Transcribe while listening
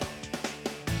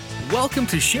Welcome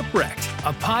to Shipwrecked,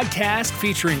 a podcast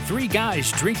featuring three guys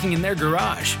drinking in their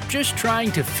garage, just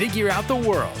trying to figure out the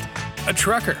world. A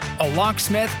trucker, a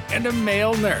locksmith, and a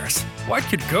male nurse. What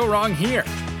could go wrong here?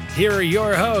 Here are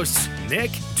your hosts,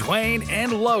 Nick, Dwayne,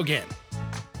 and Logan.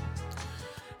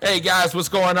 Hey guys, what's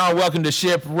going on? Welcome to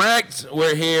Shipwrecked.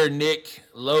 We're here, Nick,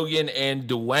 Logan, and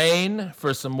Dwayne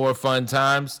for some more fun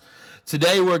times.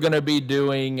 Today we're going to be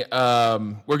doing,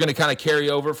 we're going to kind of carry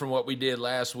over from what we did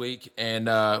last week, and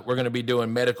we're going to be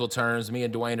doing medical terms. Me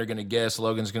and Dwayne are going to guess.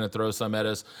 Logan's going to throw some at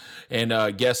us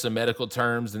and guess some medical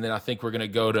terms, and then I think we're going to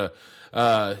go to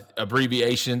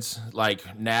abbreviations like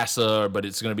NASA, but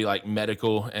it's going to be like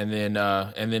medical, and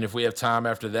then if we have time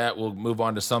after that, we'll move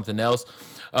on to something else.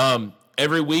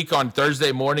 Every week on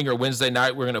Thursday morning or Wednesday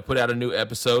night, we're going to put out a new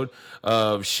episode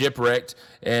of Shipwrecked.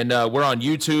 And we're on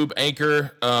YouTube,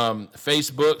 Anchor,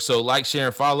 Facebook. So like, share,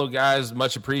 and follow, guys.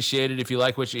 Much appreciated if you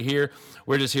like what you hear.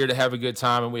 We're just here to have a good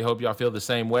time, and we hope y'all feel the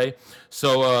same way.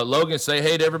 So, Logan, say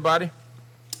hey to everybody.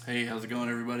 Hey, how's it going,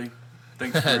 everybody?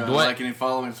 Thanks for liking and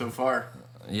following so far.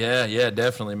 Yeah,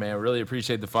 definitely, man. Really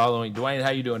appreciate the following. Dwayne, how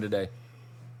you doing today?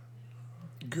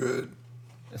 Good.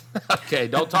 Okay,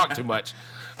 don't talk too much.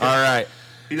 All right.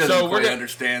 He doesn't quite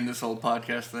understand this whole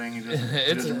podcast thing. He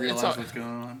doesn't realize what's going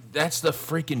on. That's the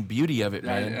freaking beauty of it,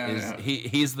 man.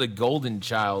 He's the golden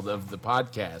child of the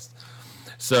podcast.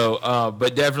 So,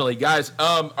 but definitely, guys.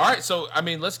 All right, so I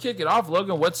mean, let's kick it off,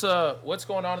 Logan. What's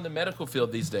going on in the medical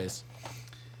field these days?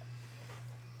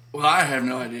 Well, I have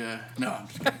no idea. No, I'm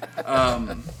just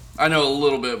kidding. I know a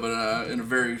little bit, but in a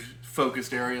very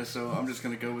focused area. So I'm just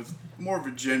going to go with more of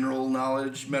a general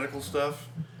knowledge medical stuff.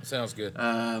 Sounds good.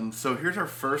 So here's our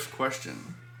first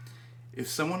question. If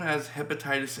someone has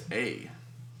hepatitis A,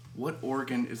 what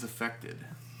organ is affected?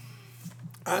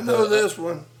 I know this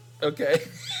one. Okay.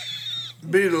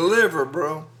 Be the liver,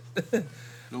 bro. The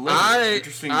liver.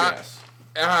 Interesting guess.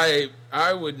 I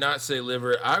would not say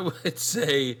liver. I would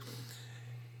say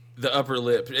the upper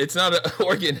lip. It's not an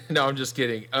organ. No, I'm just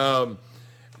kidding.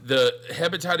 The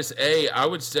hepatitis A, I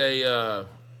would say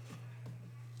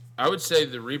I would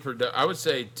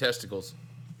say testicles.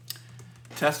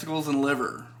 Testicles and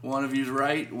liver. One of you's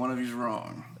right, one of you's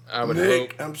wrong. I would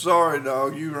Nick, hope. I'm sorry,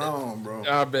 dog. You wrong, bro.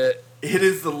 I bet. It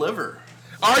is the liver.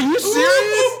 Are you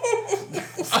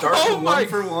serious? Starts with one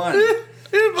for one.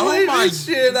 You believe this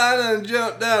shit? I done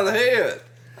jumped out of the head.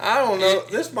 I don't know.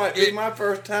 This might be my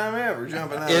first time ever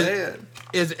jumping out of the head.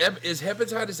 Is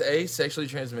hepatitis A sexually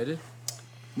transmitted?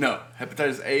 No,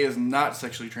 hepatitis A is not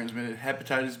sexually transmitted.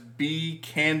 Hepatitis B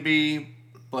can be,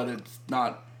 but it's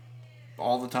not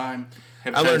all the time.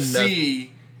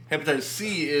 Hepatitis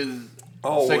C is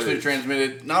always sexually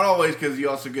transmitted. Not always, because you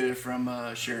also get it from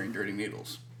sharing dirty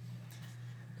needles.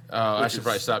 Oh, I should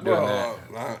probably stop doing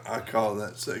that. I call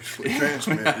that sexually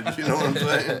transmitted. You know what I'm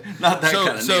saying? Not that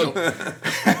kind of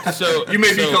needle. So you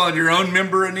may be calling your own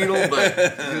member a needle,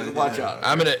 but watch out.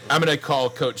 I'm gonna call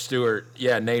Coach Stewart.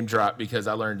 Yeah, name drop, because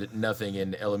I learned nothing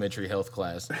in elementary health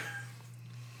class.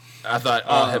 I thought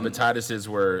all hepatitis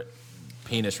were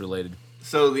penis related.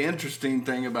 So the interesting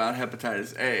thing about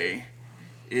hepatitis A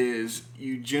is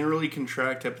you generally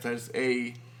contract hepatitis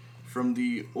A from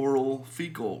the oral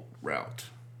fecal route.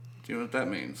 Do you know what that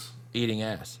means? Eating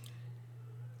ass.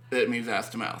 It means ass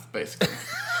to mouth, basically.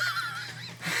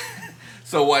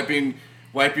 So wiping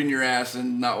your ass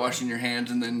and not washing your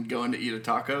hands and then going to eat a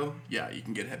taco, yeah, you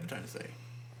can get hepatitis A.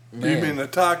 Do you mean a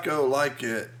taco like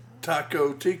at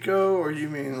Taco Tico, or you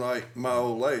mean like my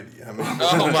old lady? I mean,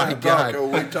 oh my God. Taco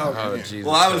we talking here. Jesus.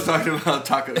 Well, I was talking about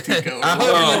Taco Tico. I hope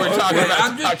you were talking about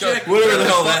I'm just checking. Whatever the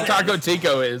hell that Taco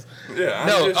Tico is. Yeah,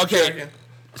 No, just okay. checking.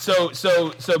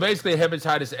 So basically,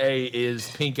 hepatitis A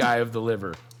is pink eye of the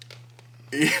liver.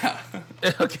 Yeah.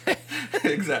 Okay.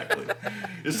 Exactly.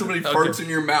 If somebody farts in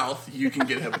your mouth, you can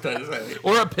get hepatitis A.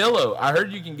 Or a pillow. I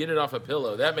heard you can get it off a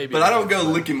pillow. That may be. But I don't go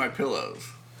licking my pillows.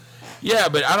 Yeah,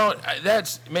 but I don't.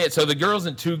 That's man. So the girls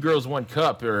in 2 Girls 1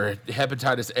 Cup are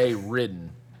hepatitis A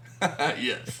ridden.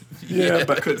 Yes. Yeah,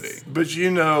 but could be. But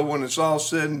you know, when it's all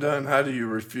said and done, how do you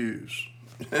refuse?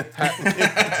 You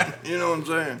know what I'm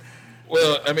saying?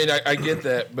 Well, I mean, I get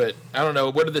that, but I don't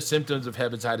know. What are the symptoms of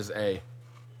hepatitis A?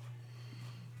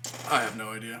 I have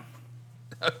no idea.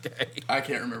 Okay. I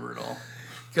can't remember it all.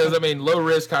 Because, I mean, low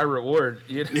risk, high reward.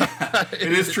 You know? Yeah,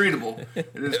 it is treatable. It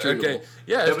is treatable. Okay.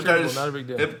 Yeah, it's treatable. Not a big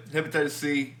deal. Hepatitis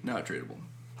C, not treatable.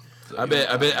 So, I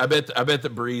bet the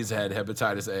Breeze had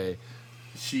hepatitis A.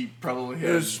 She probably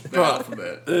has the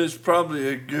alphabet. It's probably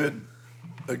a good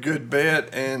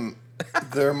bet, and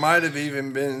there might have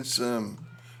even been some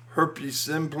herpes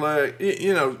simplex.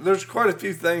 You know, there's quite a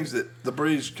few things that the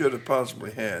Breeze could have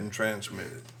possibly had and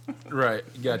transmitted. Right,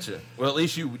 gotcha. Well, at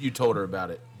least you told her about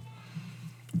it.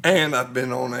 And I've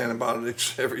been on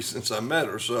antibiotics ever since I met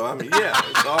her, so I mean, yeah,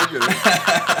 it's all good.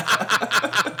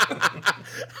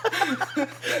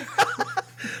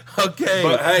 Okay.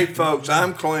 But hey, folks,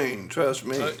 I'm clean. Trust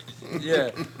me.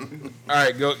 Yeah. All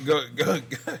right, go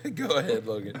ahead,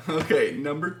 Logan. Okay,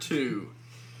 number 2.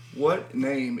 What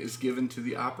name is given to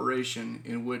the operation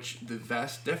in which the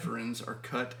vas deferens are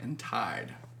cut and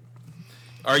tied?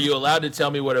 Are you allowed to tell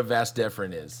me what a vas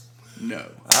deferens is? No.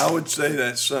 I would say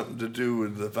that's something to do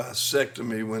with the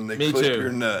vasectomy when they Me clip too.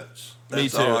 your nuts. That's Me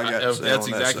too. all I got to say That's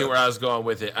on that exactly subject. where I was going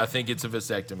with it. I think it's a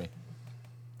vasectomy.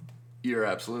 You're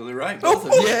absolutely right. Both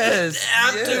of you. Yes.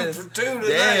 I'm yes. 2 for 2 tonight,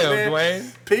 Damn, man.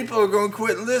 Dwayne. People are going to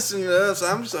quit listening to us.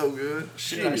 I'm so good.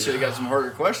 Shit, I should have got some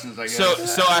harder questions, I guess.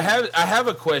 So I have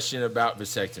a question about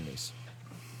vasectomies.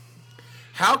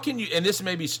 How can you? And this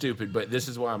may be stupid, but this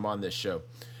is why I'm on this show.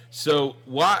 So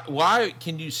why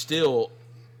can you still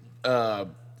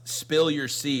spill your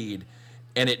seed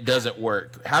and it doesn't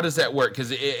work? How does that work?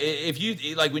 Because if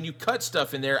you like when you cut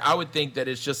stuff in there, I would think that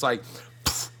it's just like,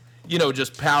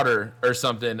 just powder or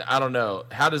something. I don't know.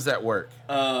 How does that work?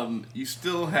 You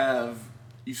still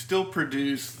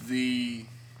produce the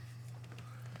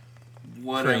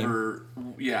whatever.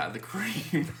 Yeah, the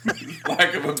cream.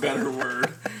 Lack of a better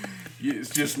word. It's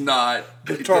just not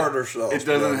The tartar sauce. It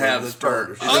doesn't brother, have the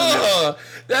spurt. tartar sauce. Oh,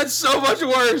 that's so much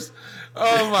worse.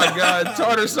 Oh my God,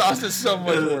 tartar sauce is so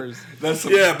much worse. That's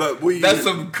some, Yeah, but that's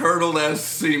some curdled ass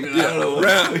semen. I don't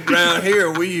know. around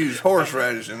here we use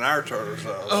horseradish in our tartar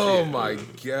sauce. Oh my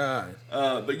God.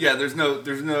 But yeah, there's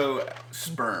no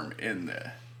sperm in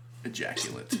the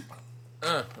ejaculate.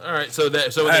 All right, so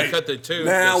when Hey, they cut the tube,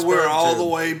 now the we're sperm all tube- the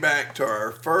way back to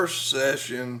our first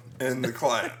session in the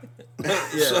class. Yeah.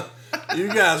 So, you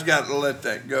guys got to let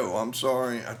that go. I'm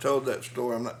sorry. I told that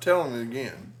story. I'm not telling it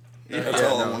again. That's Yeah,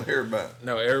 all I no. want to hear about.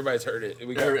 No, everybody's heard it.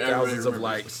 We got Everybody thousands of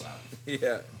remembers likes.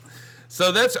 Yeah.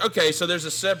 So that's okay. So there's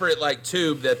a separate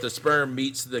tube that the sperm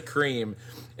meets the cream,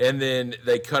 and then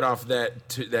they cut off that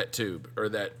tube or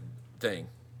that thing.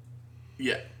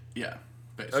 Yeah,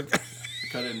 basically. Okay.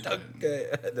 Cut it and tie it. Okay,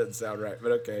 that doesn't sound right,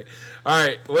 but okay. All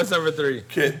right, what's number 3?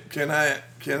 Can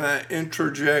I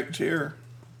interject here?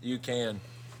 You can.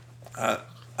 I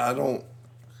don't.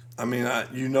 I mean, I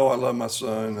love my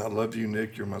son. I love you,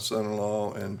 Nick. You're my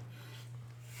son-in-law, and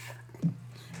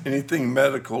anything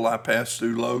medical I pass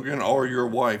through Logan or your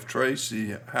wife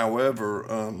Tracy. However,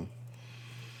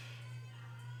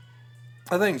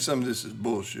 I think some of this is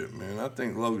bullshit, man. I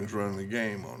think Logan's running the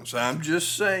game on us. I'm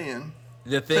just saying.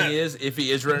 The thing is, if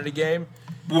he is running a game,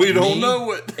 We don't me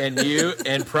know it. and you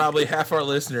and probably half our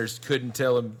listeners couldn't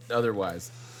tell him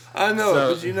otherwise. I know,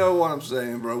 So- but you know what I'm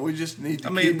saying, bro. We just need to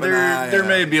I mean, keep an eye there out.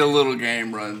 may be a little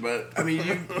game run, but I mean,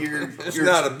 you're It's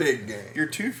not a big game. You're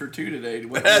 2 for 2 today.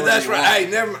 What That's do you right. want?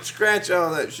 Hey, never scratch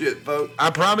all that shit, folks. I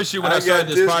promise you, when I, I started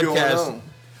got this this going podcast, on.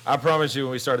 I promise you,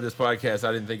 when we started this podcast,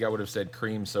 I didn't think I would have said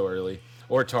cream so early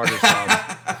or tartar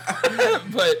sauce.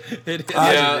 But it is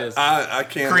what it is. I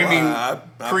can't Creaming, lie.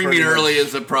 I creaming pretty early much,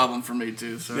 is a problem for me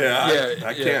too. So Yeah, Yeah,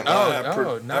 I yeah. can't Oh, lie.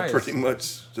 oh, I nice. pretty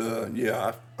much,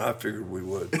 I figured we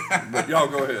would. But y'all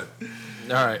go ahead.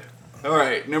 All right. All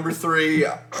right, number 3.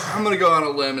 I'm gonna go on a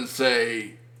limb and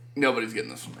say nobody's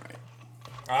getting this one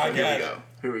right.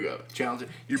 Here we go. Challenge it.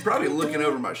 You're probably looking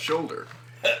over my shoulder.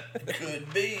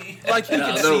 Could be. Like you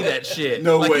can no- see that shit.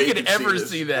 no like way you you could can see ever this.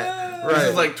 see that. This Right.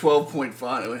 is like 12-point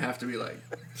font. It would have to be like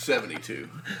 72.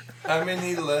 How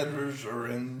many letters are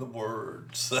in the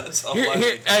words? That's all Here, I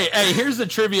here, hey, here's the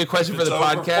trivia question for It's the over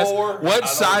podcast. 4, I What don't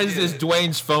size get is it.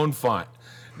 Dwayne's phone font?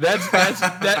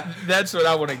 That's what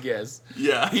I want to guess.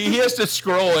 Yeah. He has to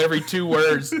scroll every 2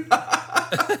 words.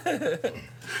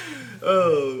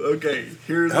 Oh, okay.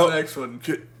 Here's the next one.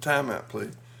 Time out,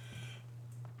 please.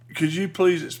 Could you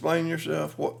please explain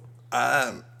yourself?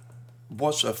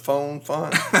 What's a phone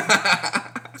font?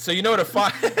 So you know what a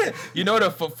font,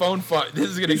 phone font. This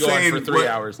is gonna go on Saying for 3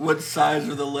 hours. What size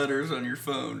are the letters on your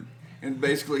phone? And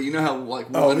basically, you know how like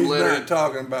Oh, one he's letter. not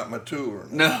talking about my tour.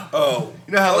 No. Oh.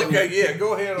 You know how like Okay, yeah,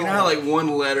 go ahead. you know how like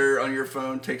one letter on your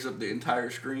phone takes up the entire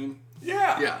screen?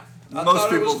 Yeah. Yeah. I Most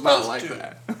thought it was people's not supposed like to.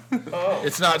 that.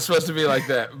 It's not supposed to be like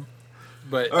that.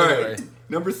 But All anyway, right.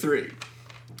 Number 3.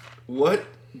 What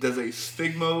does a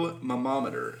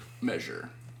sphygmomanometer measure?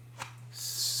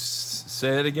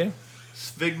 say that again.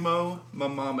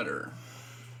 Sphygmomanometer.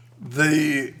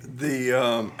 The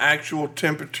actual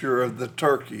temperature of the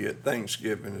turkey at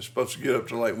Thanksgiving is supposed to get up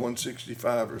to like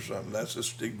 165 or something. That's a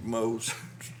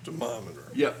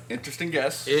sphygmomanometer. Yep. Interesting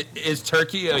guess. Is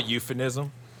turkey a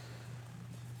euphemism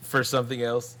for something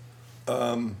else?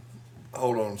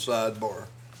 Hold on, sidebar.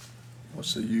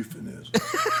 What's the euphemism?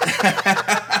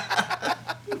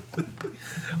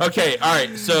 Okay, all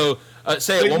right. So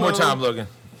say it one more time, Logan.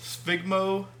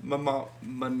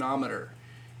 Sphygmomanometer.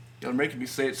 You're making me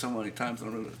say it so many times.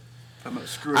 I'm gonna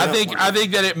screw it I up.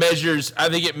 think that it measures. I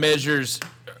think it measures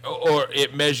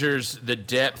the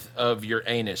depth of your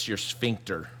anus, your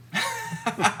sphincter.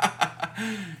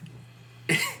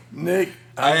 Nick,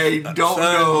 I don't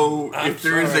know if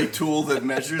there is a tool that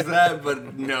measures that,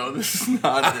 but no, this is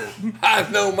not it. I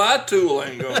know my tool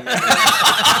ain't going to measure.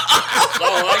 That's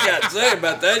all I got to say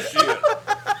about that shit.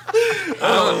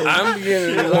 I'm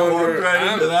beginning to wonder.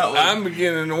 I'm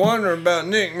beginning to wonder about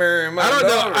Nick marrying my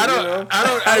daughter. I don't.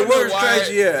 Hey, where's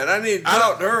Tracy at? I need to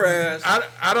talk to her ass.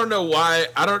 I don't know why.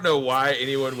 I don't know why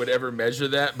anyone would ever measure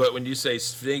that. But when you say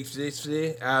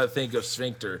sphincter, I think of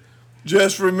sphincter.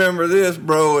 Just remember this,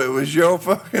 bro. It was your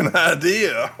fucking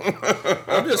idea.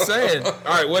 I'm just saying. All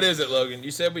right, what is it, Logan?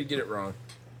 You said we'd get it wrong.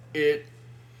 It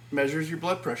measures your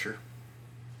blood pressure.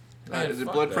 Is a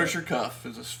blood pressure cuff.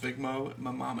 Is a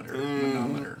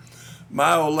sphygmomanometer.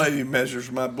 My old lady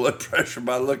measures my blood pressure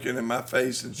by looking in my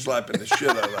face and slapping the shit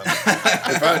out of me.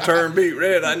 If I turn beet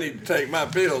red, I need to take my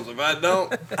pills. If I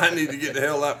don't, I need to get the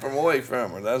hell out from away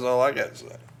from her. That's all I got to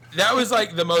say. That was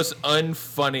like the most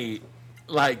unfunny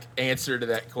answer to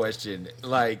that question.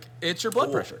 Like, it's your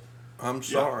blood pressure. I'm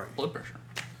sorry. Yeah, blood pressure.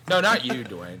 No, not you,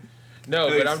 Dwayne. No,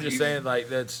 but I'm just saying,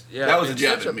 that's that was a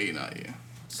jab at me, not you.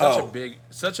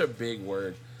 Such a big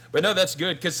word. But no, that's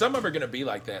good because some of them are gonna be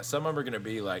like that. Some of them are gonna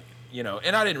be like, and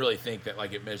I didn't really think that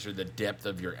it measured the depth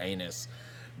of your anus,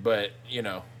 but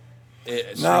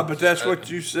but that's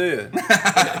what you said.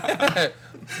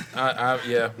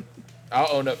 Yeah,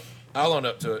 I'll own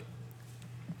up to it.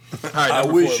 All right, I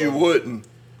wish you wouldn't.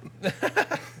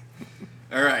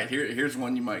 All right, here's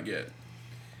one you might get.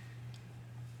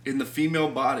 In the female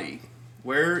body,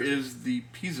 where is the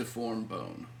pisiform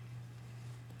bone?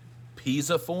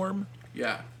 Pisiform?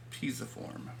 Yeah,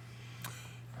 pisiform.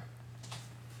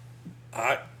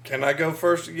 Can I go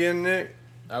first again, Nick?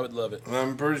 I would love it.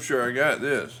 I'm pretty sure I got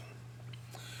this.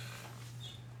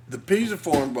 The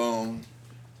pisiform bone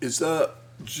is up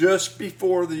just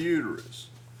before the uterus.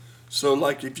 So,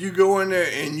 if you go in there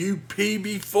and you pee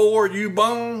before you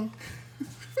bone,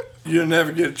 you'll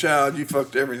never get a child. You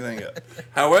fucked everything up.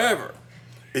 However,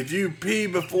 if you pee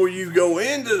before you go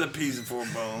into the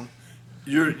pisiform bone,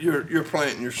 you're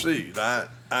planting your seed. I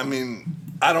mean,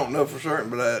 I don't know for certain,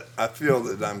 but I feel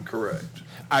that I'm correct.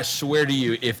 I swear to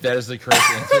you, if that is the correct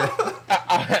answer,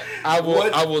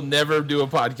 I will never do a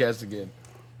podcast again.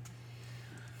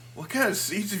 What kind of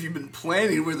seeds have you been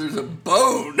planting where there's a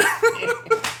bone?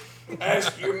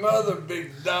 Ask your mother,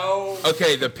 big dog.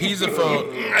 Okay, the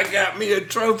pisiform. I got me a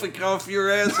trophy off your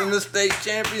ass in the state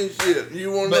championship.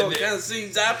 You want to know what kind of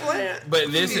seeds I plant?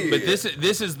 But this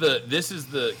is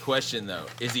the question though.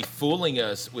 Is he fooling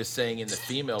us with saying in the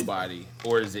female body,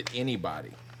 or is it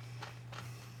anybody?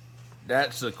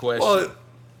 That's the question. Well,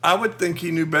 I would think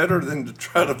he knew better than to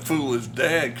try to fool his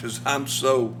dad because I'm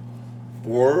so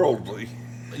worldly.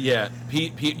 Yeah,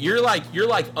 you're like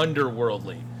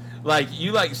underworldly.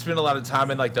 You spend a lot of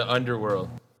time in the underworld.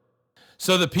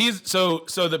 So the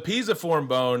pisiform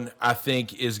bone, I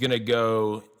think, is gonna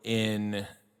go in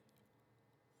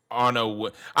on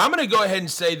I'm gonna go ahead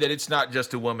and say that it's not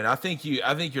just a woman. I think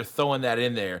you're throwing that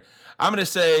in there. I'm gonna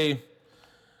say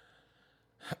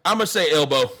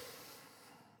elbow.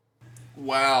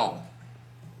 Wow.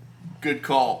 Good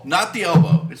call. Not the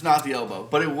elbow. It's not the elbow,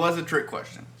 but it was a trick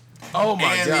question. Oh my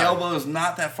god! And the elbow is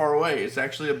not that far away. It's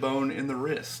actually a bone in the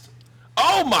wrist.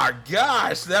 Oh my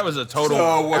gosh, that was a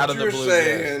total out of the blue. So what you're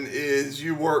saying is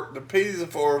you work the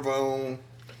pisiform bone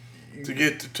to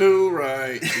get the tool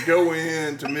right, to go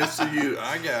in, to miss the U.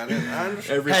 I got it. I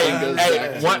understand. Everything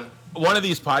goes back. One of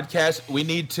these podcasts, we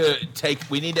need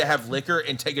to have liquor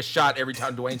and take a shot every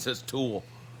time Dwayne says tool.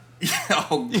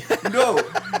 No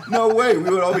way. We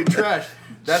would all be trash.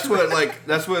 That's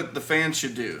what the fans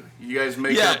should do. You guys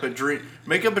make up a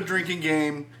drinking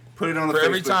game, put it on the Facebook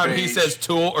every time page. He says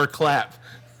tool or clap.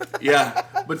 Yeah,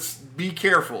 but be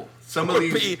careful. Some of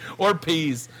these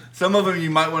peas. Some of them you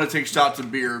might want to take shots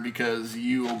of beer because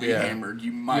you will be hammered.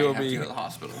 You might have to go to the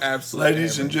hospital. Absolutely.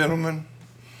 Ladies and gentlemen,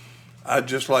 I'd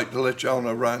just like to let y'all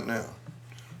know right now,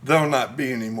 there'll not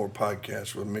be any more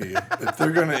podcasts with me. If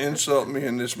they're going to insult me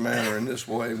in this manner, in this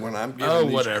way, when I'm giving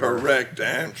these correct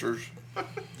answers,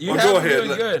 go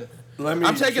ahead. Good. Let me.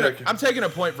 I'm taking a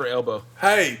point for elbow.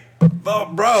 Hey,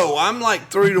 bro, I'm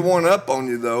 3-1 up on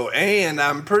you though, and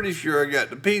I'm pretty sure I got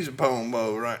the pisiform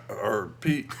bone right, or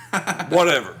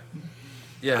whatever.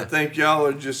 Yeah. I think y'all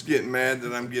are just getting mad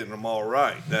that I'm getting them all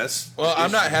right.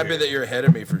 I'm not happy that you're ahead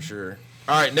of me for sure.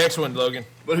 All right, next one, Logan.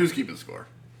 But who's keeping score?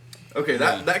 Okay,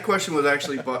 that question was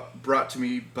actually brought to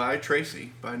me by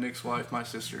Tracy, by Nick's wife, my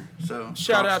sister. So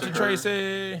Shout out to her.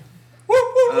 Tracy.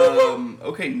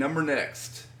 Okay, number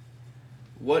next.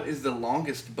 What is the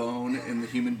longest bone in the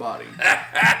human body?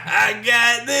 I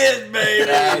got this, baby.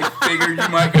 I figured you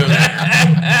might go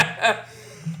there.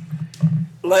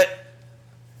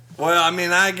 Well, I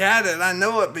mean, I got it. I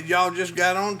know it, but y'all just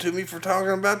got on to me for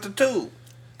talking about the tool.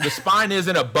 The spine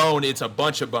isn't a bone; it's a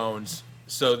bunch of bones.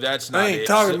 So that's not. I ain't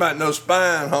talking about no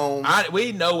spine, Holmes.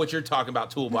 We know what you're talking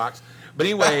about, toolbox. But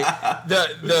anyway,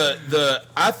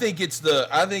 I think it's the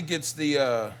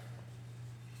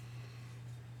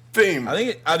femur. I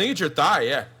think it's your thigh.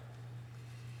 Yeah.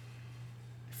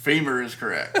 Femur is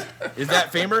correct. Is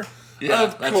that femur? Yeah,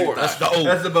 Of that's your course. thigh.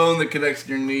 That's the bone that connects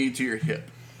your knee to your hip.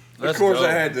 Of course,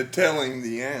 I had to tell him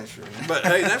the answer. But,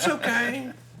 hey, that's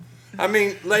okay. I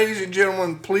mean, ladies and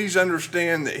gentlemen, please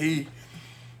understand that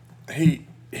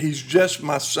he's just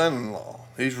my son-in-law.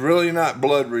 He's really not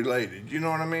blood related. You know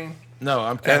what I mean? No,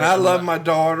 I'm. And I love my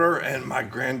daughter, and my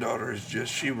granddaughter is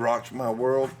just, she rocks my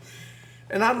world.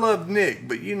 And I love Nick,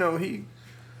 but, you know,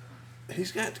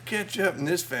 he's got to catch up in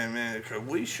this family, man, because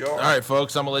we sharp. All right,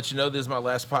 folks, I'm going to let you know this is my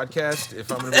last podcast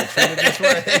if I'm going to be treated this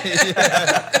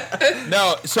way.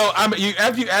 No, so after you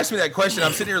asked me that question,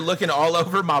 I'm sitting here looking all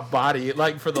over my body,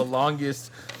 like, for the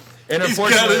longest. And He's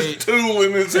got unfortunately, his tool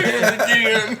in his hand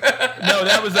again. no,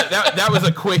 that was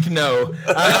a quick no.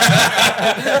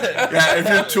 Yeah, if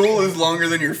your tool is longer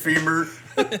than your femur,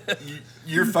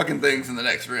 your fucking thing's in the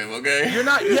next room, okay? You're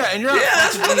not, and you're not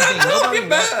That's fucking what I'm anything. talking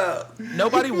about.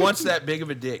 Nobody wants that big of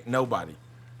a dick. Nobody.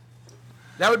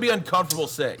 That would be uncomfortable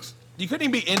sex. You couldn't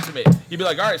even be intimate. You'd be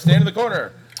like, all right, stand in the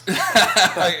corner.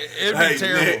 Like, it'd be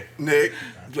terrible. Nick,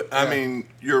 I mean,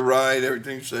 you're right.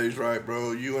 Everything you say is right,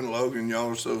 bro. You and Logan, y'all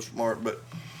are so smart. But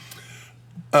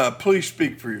please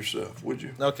speak for yourself, would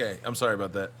you? Okay, I'm sorry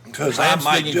about that. Because I I am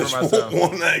might speaking just for want myself.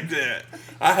 one like that.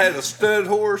 I had a stud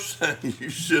horse. You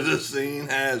should have seen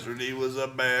Hazard. He was a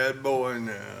bad boy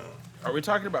now. Are we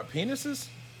talking about penises?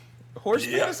 Horse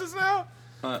Yeah. penises now?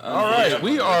 All right,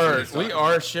 we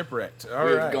are shipwrecked. All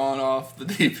We've right. gone off the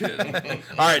deep end.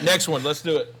 All right, next one. Let's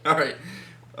do it. All right.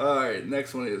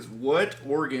 Next one is, what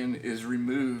organ is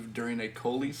removed during a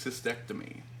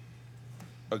cholecystectomy?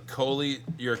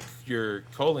 Your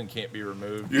colon can't be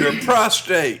removed. Your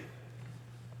prostate.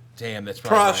 Damn, that's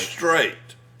probably right. Prostrate.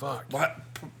 Fuck. What?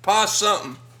 Pos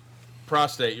something.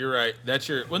 Prostate. You're right. That's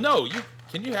your. Well, no.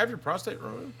 Can you have your prostate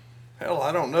removed? Hell,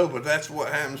 I don't know, but that's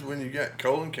what happens when you got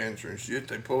colon cancer and shit.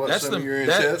 They pull out That's some of your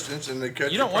that- intestines and they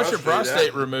cut You your don't want your prostate prostate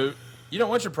out. removed. You don't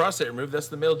want your prostate removed. That's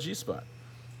the male G spot.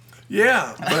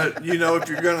 Yeah, but you know, if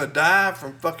you're gonna die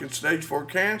from fucking stage 4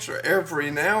 cancer,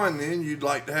 every now and then you'd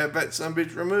like to have that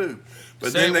sumbitch removed.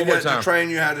 But Say then it they one more got to time. train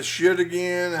you how to shit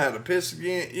again, how to piss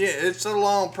again. Yeah, it's a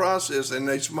long process, and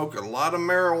they smoke a lot of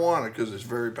marijuana because it's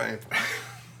very painful.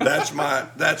 That's my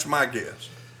guess.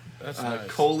 That's nice.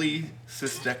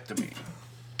 Cholecystectomy.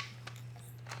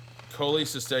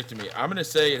 Cholecystectomy. I'm going to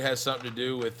say it has something to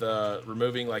do with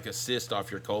removing like a cyst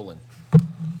off your colon.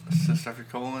 Cyst off your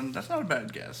colon? That's not a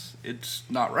bad guess. It's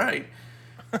not right.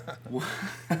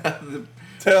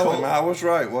 Tell him I was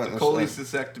right, wasn't I?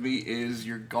 Cholecystectomy is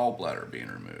your gallbladder being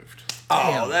removed.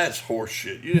 Oh, that's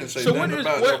horseshit. You didn't say So nothing what is-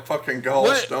 about what- no fucking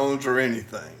gallstones or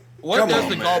anything. What Come does on,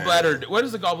 the man. gallbladder? What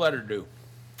does the gallbladder do?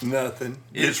 Nothing.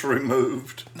 It's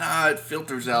removed. Nah, it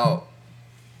filters out.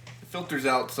 It filters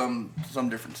out some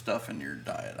different stuff in your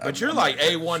diet. But you're like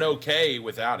A1 okay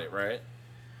without it, right?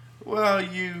 Well,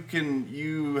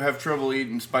 you have trouble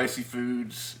eating spicy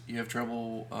foods. You have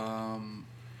trouble.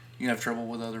 You can have trouble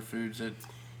with other foods that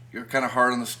you're kind of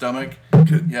hard on the stomach.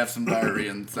 You have some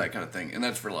diarrhea and that kind of thing, and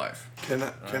that's for life. Can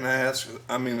I ask?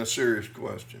 I mean, a serious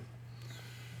question.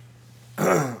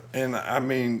 And I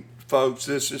mean, folks,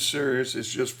 this is serious.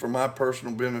 It's just for my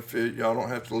personal benefit. Y'all don't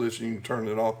have to listen. You can turn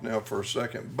it off now for a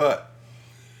second. But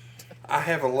I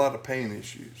have a lot of pain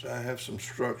issues. I have some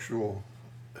structural.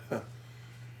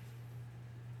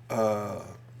 I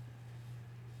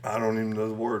don't even know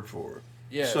the word for it.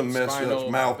 Yeah, Some messed spinal,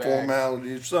 up back.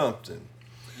 malformality or something.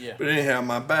 Yeah. But anyhow,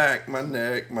 my back, my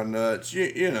neck, my nuts,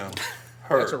 you know,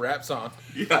 hurt. That's a rap song.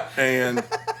 Yeah. And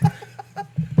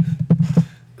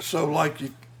so, like,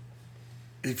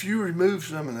 if you remove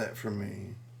some of that from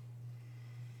me,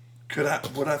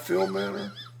 would I feel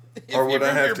better? Or would I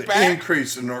remove have your to back?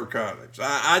 increase the narcotics?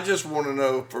 I just want to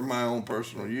know for my own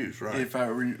personal use, right?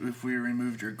 If we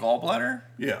removed your gallbladder,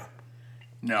 Yeah.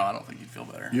 no, I don't think you'd feel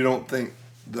better. You don't think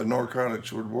the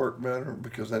narcotics would work better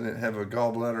because I didn't have a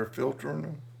gallbladder filter in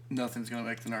them? Nothing's gonna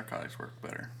make the narcotics work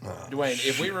better. Dwayne,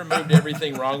 if we removed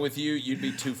everything wrong with you, you'd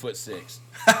be 2'6".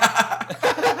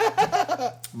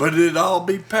 But it'd all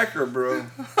be pecker, bro.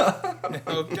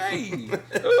 Okay.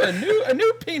 Ooh, a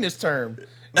new penis term.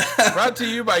 Brought to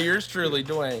you by yours truly,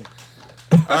 Dwayne.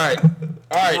 All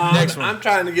right, next one. I'm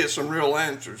trying to get some real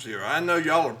answers here. I know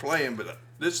y'all are playing, but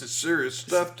this is serious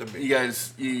stuff to me. You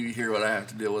guys, you hear what I have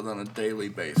to deal with on a daily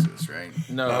basis, right?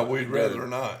 No, We'd rather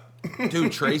not.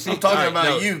 dude, Tracy. I'm talking all right, about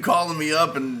no. you calling me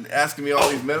up and asking me all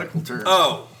these medical terms.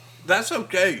 Oh, that's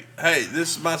okay. Hey,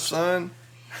 this is my son.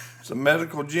 He's a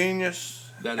medical genius.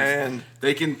 And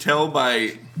they can tell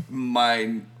by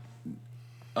my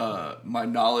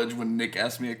knowledge when Nick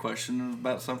asks me a question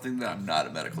about something that I'm not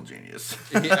a medical genius.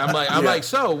 I'm like,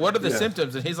 so what are the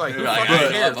symptoms? And he's like, who Like, fucking I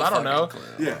cares? have a I don't know. fucking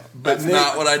clue. yeah, but That's Nick,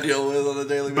 not what I deal with on a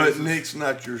daily basis. but Nick's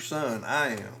not your son.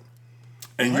 I am.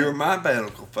 And you're my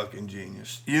medical fucking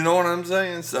genius. You know what I'm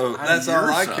saying? So that's all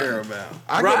your I son. care about.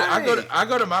 I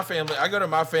go to my family. I go to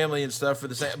my family and stuff for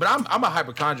the same. But I'm a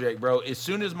hypochondriac, bro. As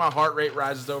soon as my heart rate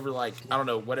rises over like I don't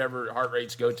know whatever heart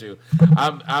rates go to,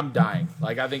 I'm dying.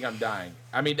 Like I think I'm dying.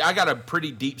 I mean, I got a pretty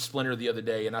deep splinter the other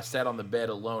day, and I sat on the bed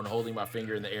alone, holding my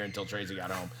finger in the air until Tracy got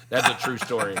home. That's a true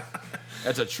story.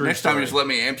 That's a true. Next story. time, just let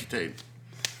me amputate.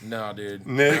 No, dude.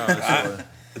 Nick, No,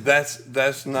 that's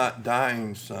that's not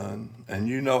dying, son. And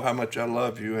you know how much I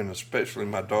love you, and especially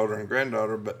my daughter and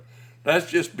granddaughter. But that's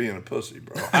just being a pussy,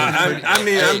 bro. I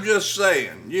mean, I'm just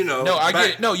saying. You know. No, I get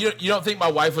it. No, you don't think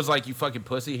my wife was like, you fucking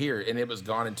pussy here, and it was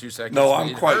gone in 2 seconds? No, I'm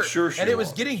It quite hurt, sure she and it was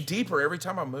was. getting deeper every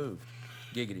time I moved.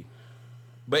 Giggity.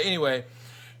 But anyway.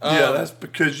 Yeah, that's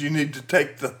because you need to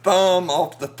take the thumb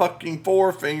off the fucking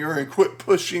forefinger and quit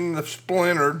pushing the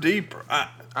splinter deeper.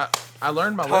 I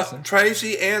learned my lesson.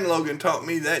 Tracy and Logan taught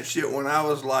me that shit when I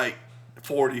was like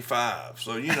 45.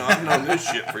 So, you know, I've known this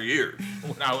shit for years.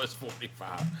 When I was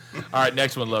 45. All right,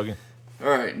 next one, Logan. All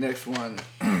right, next one.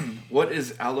 What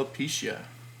is alopecia?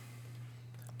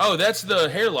 Oh, that's the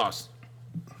hair loss.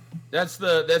 That's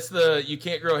the you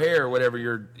can't grow hair or whatever.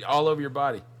 You're all over your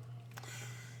body.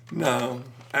 No,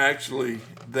 actually,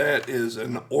 that is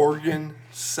an organ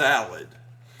salad.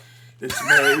 It's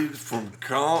made from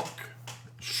conch,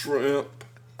 shrimp,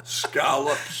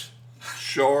 scallops,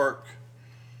 shark,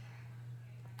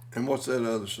 and what's that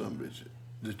other son of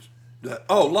a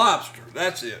bitch? Lobster.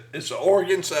 That's it. It's an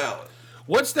organ salad.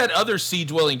 What's that other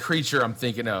sea-dwelling creature I'm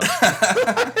thinking of?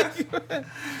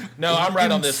 No, I'm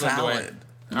right on this one, Dwayne.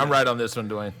 I'm right on this one,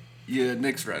 Dwayne. Yeah,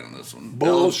 Nick's right on this one.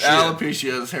 Bullshit.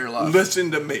 Alopecia is hair loss.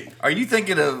 Listen to me. Are you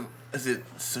thinking of, is it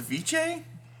ceviche?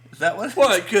 Is that what?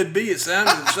 Well, it could be. It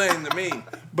sounded the same to me.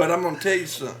 But I'm going to tell you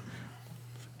something.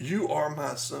 You are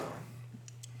my son.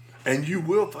 And you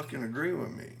will fucking agree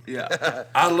with me. Yeah.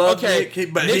 I love Okay,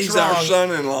 Nick, but Nick's he's our wrong.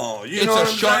 son-in-law. You It's know what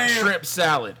a I'm shark saying? shrimp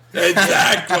salad.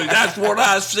 Exactly. That's what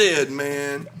I said,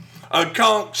 man. A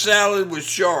conch salad with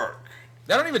shark.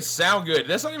 That don't even sound good.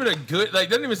 That's not even a good, like,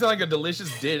 that doesn't even sound like a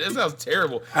delicious dish. That sounds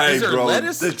terrible. Hey, Is there bro,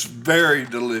 lettuce? it's very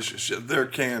delicious. There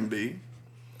can be.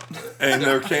 And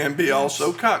there can be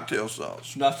also cocktail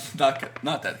sauce. not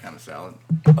that kind of salad.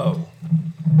 Oh.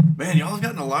 Man, y'all have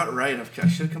gotten a lot right. I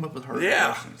should have come up with harder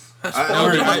Yeah. questions.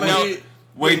 No,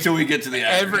 Wait till we get to the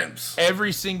every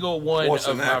acronyms. single one What's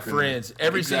of an my acronym? friends,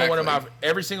 every single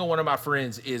one of my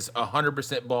friends is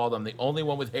 100% bald. I'm the only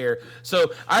one with hair.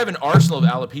 So I have an arsenal of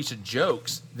alopecia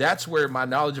jokes. That's where my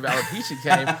knowledge of alopecia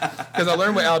came, because I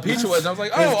learned what alopecia was. And I was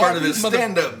like, That's oh, part all of these this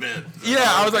stand-up bit. Yeah,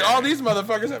 I was like, all these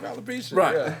motherfuckers have alopecia.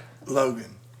 Right. Yeah.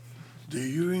 Logan, do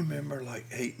you remember like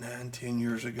 8, 9, 10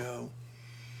 years ago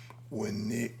when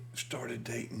Nick started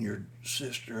dating your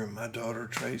sister and my daughter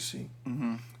Tracy?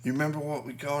 Mm-hmm. You remember what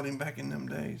we called him back in them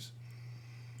days?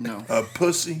 No. A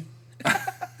pussy.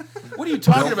 What are you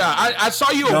talking about? I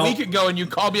saw you a Don't- week ago and you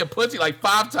called me a pussy like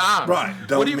 5 times. Right.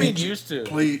 What do you mean mention- used to?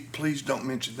 Please don't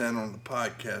mention that on the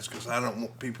podcast because I don't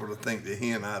want people to think that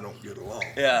he and I don't get along.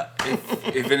 Yeah.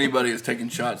 If anybody is taking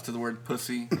shots to the word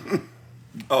pussy,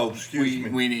 Oh, excuse me.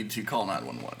 we need to call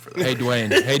 911 for that.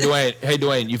 Hey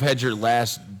Dwayne, you've had your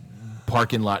last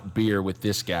parking lot beer with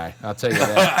this guy. I'll tell you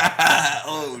that.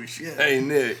 Oh, shit. Hey,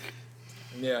 Nick,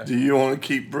 Yeah. do you want to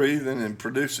keep breathing and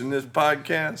producing this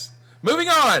podcast? Moving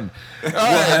on. All We'll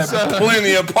right, have so,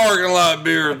 plenty of parking lot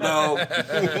beers, dog.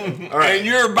 All right. And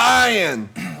you're buying.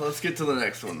 Let's get to the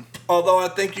next one. Although I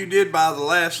think you did buy the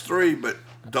last 3, but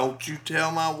don't you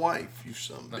tell my wife, you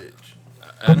son of a bitch.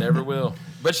 I never will.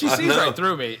 But she sees know. right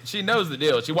through me. She knows the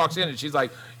deal. She walks in and she's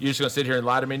like, "You're just gonna sit here and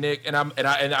lie to me, Nick?" And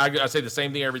I say the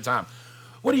same thing every time.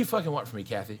 What do you fucking want from me,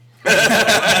 Kathy?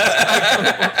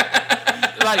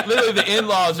 Like like literally the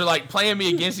in-laws are like playing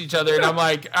me against each other, and I'm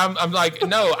like,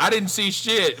 no, I didn't see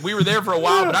shit. We were there for a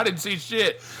while, but I didn't see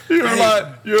shit. You're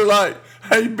like,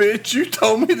 hey, bitch, you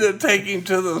told me to take him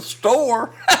to the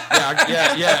store. I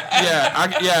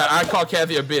call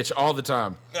Kathy a bitch all the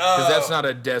time because that's not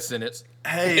a death sentence.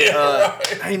 Hey,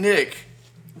 hey, Nick.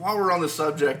 While we're on the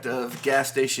subject of gas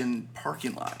station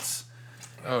parking lots,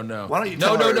 oh no! why don't you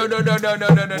no. Why don't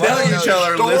you tell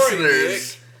our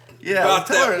listeners? Yeah, about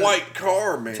that white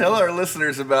car, man. Tell our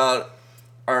listeners about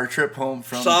our trip home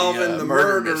from solving the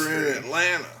murder mystery. in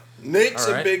Atlanta. Nick's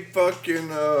a big fucking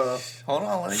hold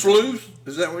on, sleuth.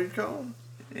 Is that what you call him?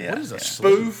 Yeah. What is a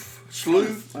sleuth? It's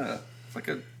like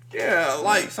a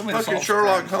like fucking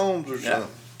Sherlock Holmes or something.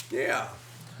 Yeah.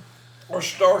 Or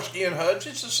Starsky and Hutch,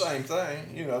 it's the same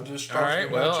thing, just Starsky all right.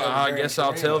 and Well, Hutch I guess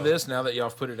I'll tell this now that y'all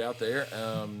have put it out there.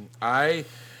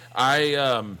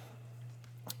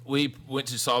 We went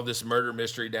to solve this murder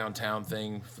mystery downtown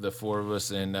thing for the four of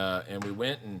us, and we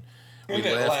went and we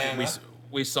left. Atlanta.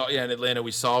 We saw in Atlanta.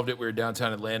 We solved it. We were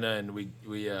downtown Atlanta, and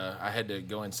I had to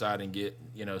go inside and get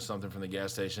something from the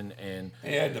gas station, and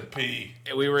he had to pee.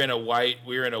 We were in a white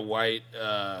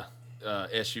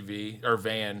SUV or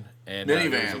van and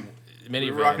minivan.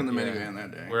 We were rocking the minivan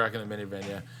that day. We were rocking the minivan,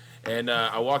 yeah. And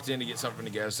I walked in to get something from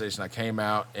the gas station. I came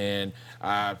out and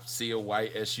I see a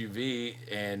white SUV,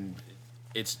 and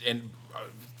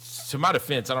to my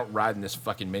defense, I don't ride in this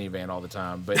fucking minivan all the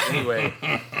time. But anyway,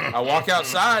 I walk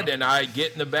outside and I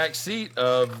get in the back seat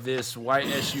of this white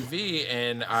SUV,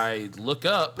 and I look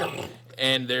up,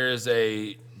 and there's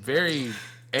a very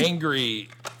angry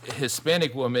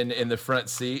Hispanic woman in the front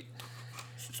seat.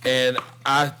 And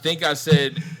I think I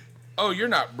said, "Oh, you're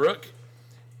not Brooke."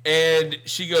 And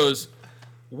she goes,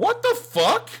 "What the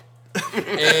fuck?"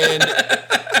 And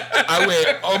I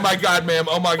went, "Oh my God, ma'am.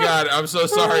 Oh my God. I'm so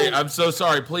sorry. I'm so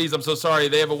sorry. Please, I'm so sorry.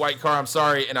 They have a white car. I'm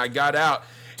sorry." And I got out.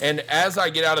 And as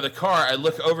I get out of the car, I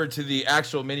look over to the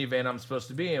actual minivan I'm supposed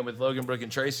to be in with Logan, Brooke,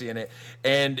 and Tracy in it.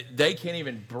 And they can't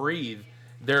even breathe.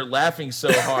 They're laughing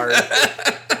so hard.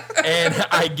 And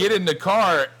I get in the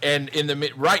car, and in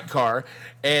the right car,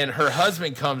 and her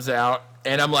husband comes out,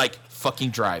 and I'm like, fucking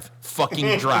drive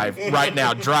right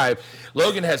now, drive.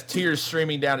 Logan has tears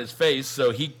streaming down his face,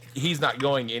 so he's not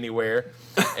going anywhere.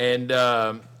 And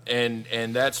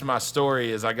that's my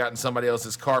story. Is I got in somebody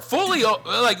else's car, fully,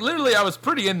 like literally, I was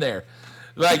pretty in there.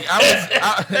 Like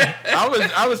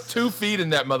I was 2 feet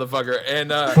in that motherfucker,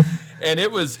 and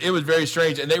it was very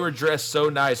strange. And they were dressed so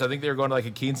nice. I think they were going to like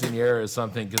a quinceañera or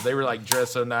something, because they were like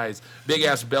dressed so nice. Big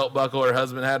ass belt buckle her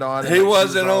husband had on. He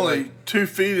wasn't only 2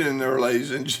 feet in there,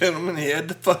 ladies and gentlemen. He had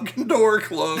the fucking door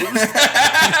closed. He was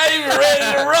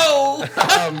ready to roll.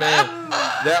 Oh man,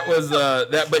 that was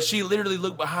that. But she literally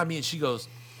looked behind me and she goes,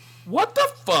 "What the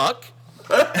fuck?"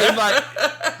 And like,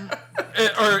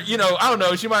 or I don't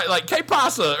know. She might like "Que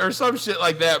pasa" or some shit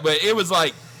like that. But it was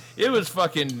like, it was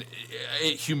fucking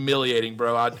humiliating,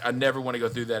 bro. I never want to go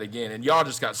through that again. And y'all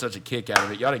just got such a kick out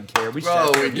of it. Y'all didn't care. We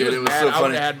did. It was so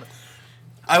funny.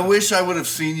 I I wish I would have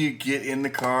seen you get in the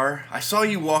car. I saw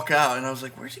you walk out, and I was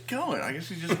like, "Where's he going?" I guess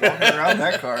he's just walking around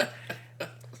that car.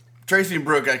 Tracy and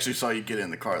Brooke actually saw you get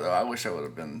in the car, though. I wish I would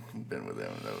have been with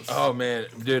them. That was... Oh man,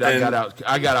 dude, I got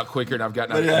out quicker, and I've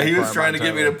gotten out. Yeah, he was trying to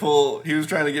get me to pull. He was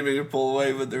trying to get me to pull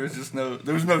away, but there was no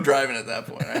driving at that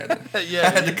point. I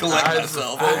had to collect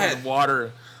myself. I had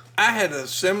water. I had a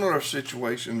similar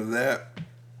situation to that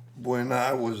when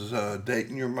I was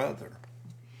dating your mother.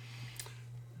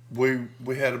 We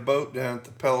had a boat down at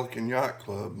the Pelican Yacht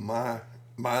Club. My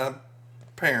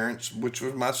parents, which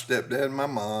was my stepdad and my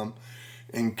mom,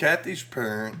 and Kathy's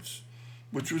parents,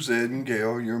 which was Ed and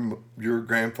Gail, your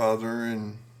grandfather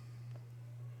and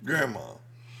grandma.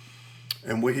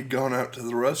 And we had gone out to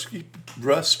the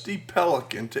Rusty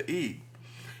Pelican to eat.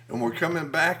 And we're coming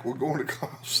back, we're going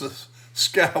across the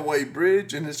Skyway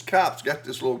Bridge, and this cop's got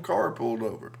this little car pulled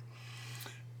over.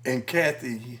 And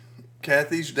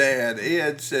Kathy's dad,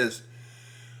 Ed, says,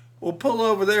 "Well, pull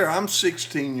over there." I'm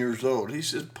 16 years old. He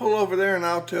says, "Pull over there and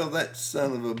I'll tell that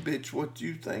son of a bitch what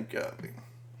you think of him."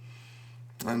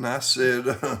 And I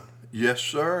said, "Yes,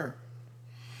 sir."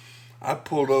 I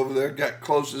pulled over there, got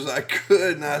close as I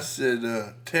could, and I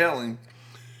said, "Tell him."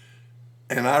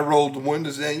 And I rolled the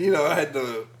windows down. I had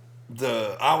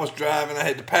I was driving, I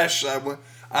had the passenger side one.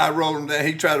 I rolled him down.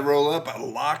 He tried to roll up. I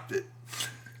locked it.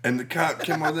 And the cop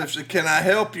came over there and said, "Can I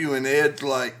help you?" And Ed's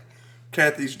like,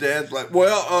 Kathy's dad's like,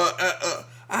 "Well,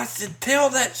 I said,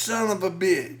 tell that son of a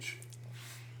bitch.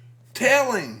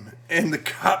 Tell him." And the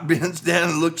cop bends down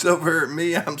and looks over at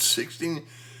me. I'm 16.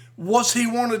 "What's he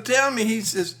want to tell me?" He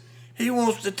says, "He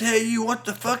wants to tell you what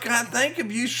the fuck I think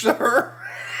of you, sir."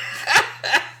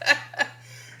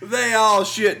 They all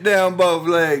shit down both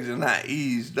legs, and I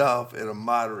eased off at a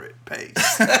moderate pace.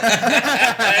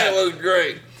 That was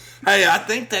great. Hey, I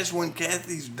think that's when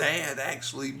Kathy's dad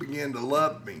actually began to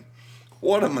love me.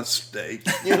 What a mistake,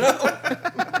 you know?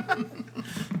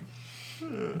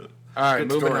 All right, Good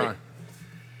moving story. on.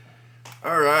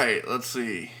 All right, let's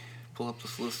see. Pull up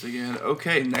this list again.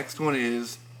 Okay, next one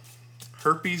is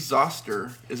herpes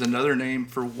zoster is another name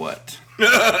for what?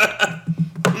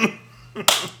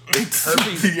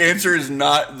 Herpes. The answer is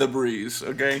not the breeze,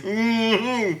 okay?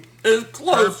 Mm-hmm. It's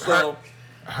close, though.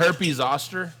 Herpes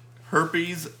zoster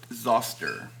Herpes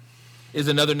zoster. is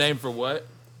another name for what?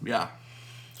 Yeah.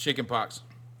 Chickenpox.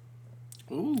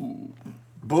 Ooh.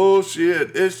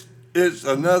 Bullshit. It's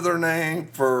another name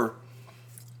for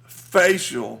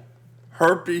facial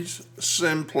herpes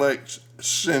simplex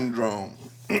syndrome.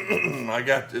 I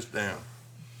got this down.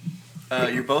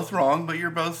 You're both wrong, but you're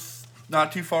both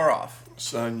not too far off.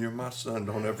 Son, you're my son.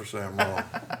 Don't ever say I'm wrong.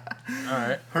 All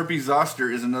right. Herpes zoster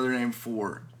is another name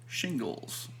for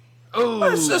shingles. Oh,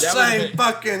 It's the same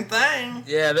fucking thing.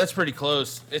 Yeah, that's pretty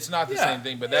close. It's not the Yeah. same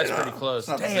thing, but that's pretty close.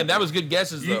 not the same Damn, that thing. was good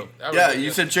guesses though. That was Yeah, good you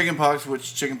guess. said chickenpox,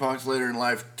 which chickenpox later in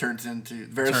life turns into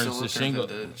varicella, to shingle.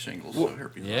 into shingles. So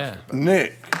herpes Yeah. zoster.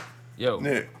 Nick, Yo.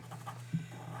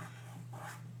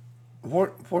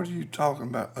 what are you talking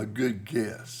about? A good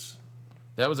guess.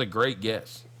 That was a great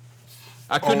guess.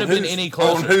 I couldn't On have been whose- any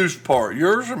closer. On whose part?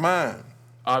 Yours or mine?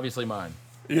 Obviously mine.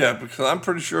 Yeah, because I'm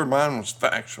pretty sure mine was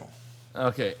factual.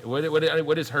 Okay.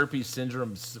 What is herpes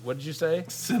syndrome? What did you say?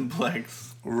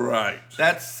 Simplex. Right.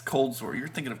 That's cold sore. You're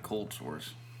thinking of cold sores.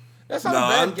 That's not No, a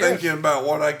bad I'm guess. thinking about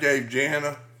what I gave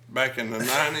Jana back in the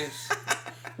 90s.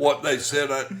 What they said.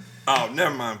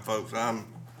 Never mind, folks.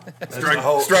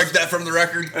 Strike that from the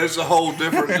record. It's a whole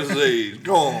different disease.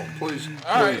 Go on, please.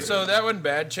 All right, please. so that wasn't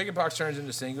bad. Chickenpox turns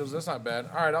into singles. That's not bad.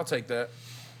 All right, I'll take that.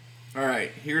 All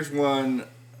right, here's one.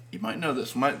 You might know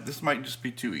this. This might just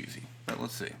be too easy, but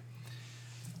let's see.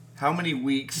 How many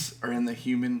weeks are in the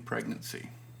human pregnancy?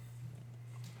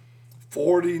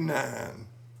 49.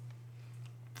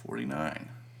 49.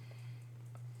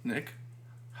 Nick,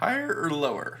 higher or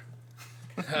lower?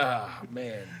 Ah,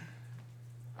 man.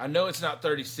 I know it's not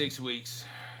 36 weeks.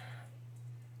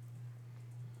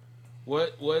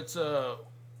 What's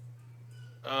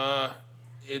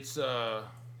it's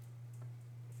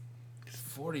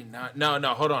 49.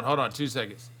 No, hold on. 2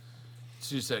 seconds.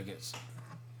 2 seconds.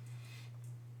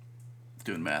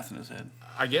 Doing math in his head.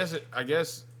 I guess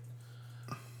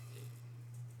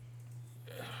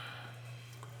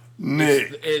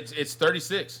Nick. it's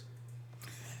 36.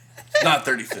 It's not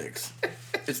 36.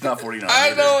 It's not 49. I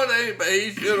either. know it ain't, but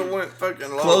he should have went fucking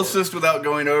low. Closest without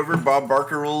going over Bob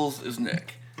Barker rules is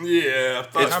Nick. Yeah, It's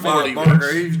fuck 40 Bob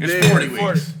Barker. weeks. He's It's dead. 40 40.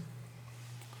 weeks.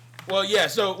 Well, yeah.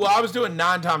 So, I was doing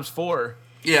 9 times 4.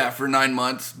 Yeah, for 9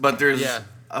 months, but there's Yeah.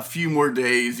 a few more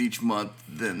days each month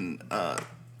than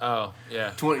Oh,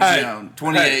 yeah. 20. Hey,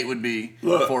 28 hey, would be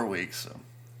look. 4 weeks. So.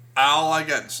 All I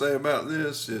got to say about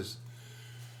this is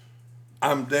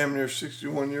I'm damn near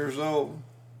 61 years old,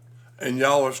 and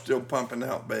y'all are still pumping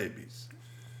out babies.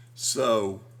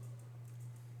 So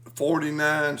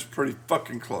 49's pretty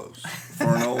fucking close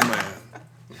for an old man.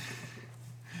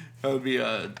 That would be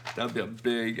a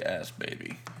big ass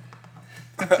baby.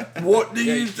 What do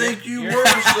Yeah, you think you you're- were,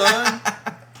 son?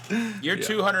 You're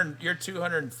 200. You're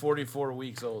 244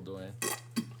 weeks old, Dwayne.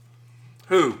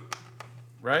 Who?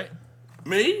 Right?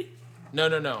 Me?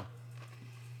 No.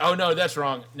 Oh no, that's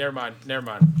wrong. Never mind.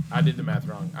 I did the math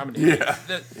wrong. I'm an idiot. Yeah.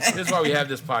 This is why we have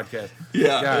this podcast.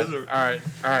 Yeah. God.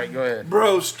 All right. Go ahead.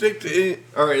 Bro, stick to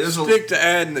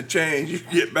adding the change you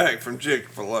get back from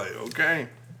Chick-fil-A, okay?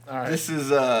 All right. This is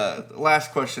the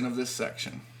last question of this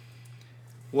section.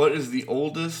 What is the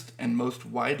oldest and most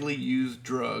widely used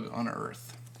drug on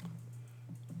Earth?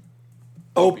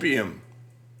 Opium.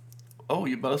 Oh,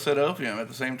 you both said opium at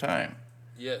the same time.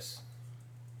 Yes.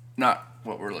 Not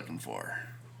what we're looking for.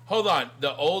 Hold on.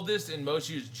 The oldest and most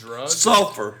used drug,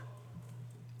 Sulfur.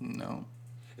 No.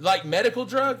 like medical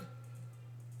drug.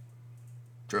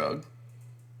 Drug?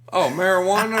 Oh,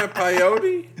 marijuana,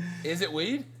 peyote? Is it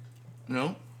weed?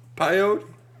 No. Peyote?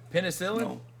 Penicillin?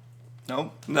 No.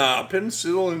 No. Nah,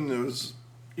 penicillin was.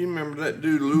 You remember that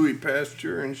dude Louis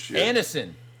Pasteur and shit?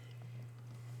 Anacin.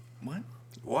 What?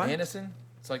 What? Anacin?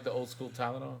 It's like the old school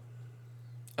Tylenol.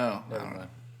 Oh, I Never don't know. mind.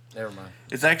 Never mind.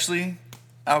 It's actually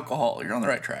alcohol. You're on the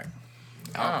right track.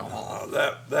 Oh. Oh,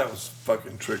 that was a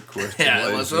fucking trick question. Yeah,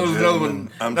 ladies that was and another gentlemen.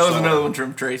 one. I'm That was sorry. another one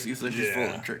from Tracy. So she's full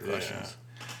Yeah, of trick yeah. questions.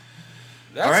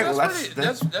 That's, All right, that's, well, pretty,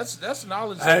 that's- that's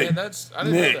knowledge. Hey, Man. I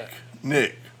didn't know that.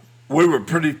 Nick, We were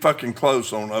pretty fucking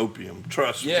close on opium.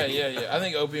 Trust me. Yeah. I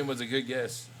think opium was a good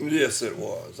guess. Yes, it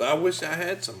was. I wish I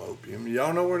had some opium.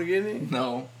 Y'all know where to get any?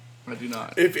 No, I do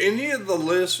not. If any of the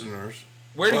listeners,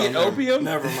 Where to get opium?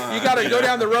 Never mind. You got to go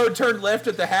down the road, turn left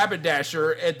at the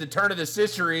Haberdasher at the turn of the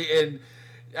century, and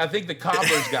I think the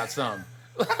cobbler's got some.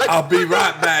 I'll be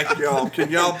right back, y'all.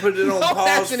 Can y'all put it on Don't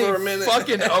pause have any for a minute?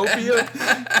 fucking opium.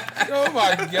 Oh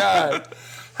my god.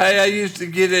 Hey, I used to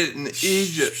get it in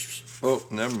Egypt. Oh,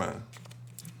 never mind.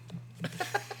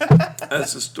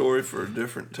 That's a story for a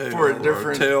different tale. For a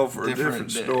different- tale for a different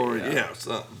different day, story. yeah. Yeah,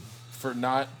 something. For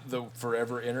not the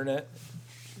forever internet.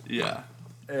 Yeah.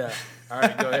 Yeah. All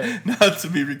right, go ahead. Not to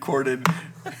be recorded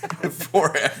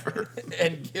forever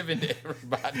And given to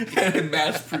everybody. and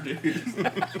mass produced.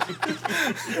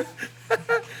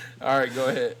 All right, go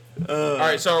ahead. All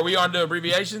right, so are we on to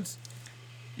abbreviations?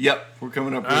 Yep, we're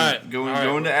coming up with All right.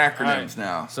 going to acronyms All right.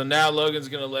 now. So now Logan's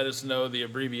going to let us know the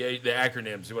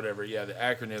acronyms, whatever. Yeah, the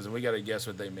acronyms, and we got to guess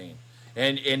what they mean.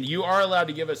 And you are allowed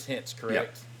to give us hints,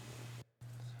 correct? Yep.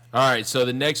 All right, so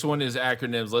the next one is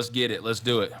acronyms. Let's get it. Let's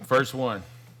do it. First one.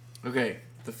 Okay,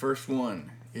 the first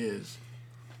one is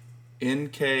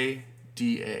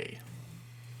NKDA.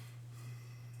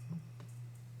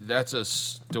 That's a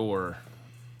store.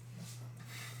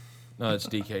 No, it's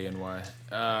DKNY.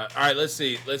 All right, let's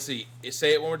see.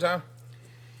 Say it one more time.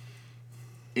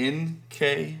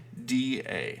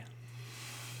 NKDA.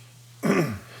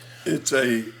 It's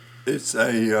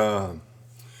a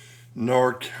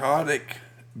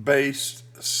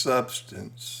narcotic-based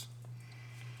substance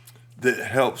that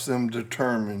helps them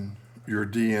determine your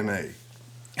DNA.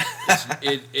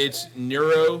 It's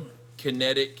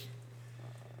neurokinetic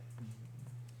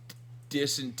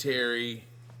dysentery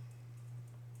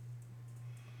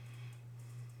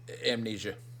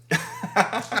amnesia. Dude,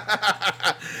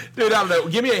 I don't know.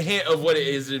 Give me a hint of what it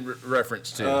is in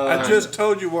reference to. I just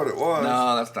told you what it was.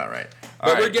 No, that's not right.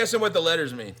 but we're guessing what the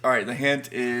letters mean. All right, the hint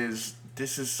is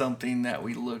this is something that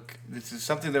this is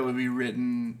something that would be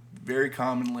written very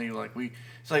commonly.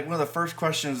 It's like one of the first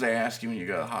questions they ask you when you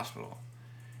go to the hospital.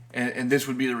 And this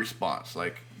would be the response.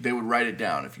 Like, they would write it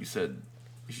down if you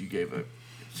gave a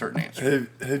certain answer.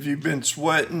 Have you been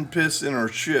sweating, pissing, or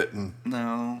shitting?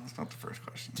 No, that's not the first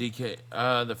question.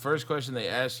 DK, the first question they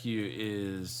ask you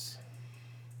is,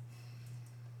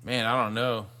 man, I don't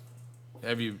know.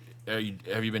 Have you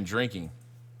been drinking?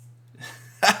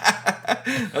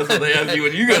 That's what they ask you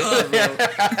when you go to the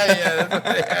hospital. Yeah, that's what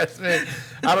they asked me.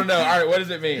 I don't know. All right, what does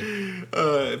it mean?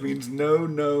 It means no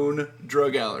known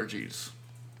drug allergies.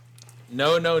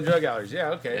 No known drug allergies. Yeah,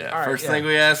 okay. Yeah. All right, First thing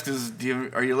we ask is,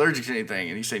 are you allergic to anything?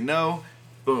 And you say no.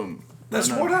 Boom. That's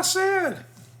No, what I said.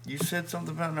 You said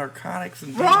something about narcotics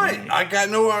and Right. DNA. I got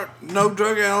no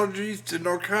drug allergies to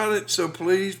narcotics, so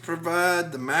please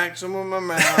provide the maximum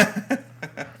amount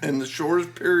in the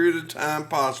shortest period of time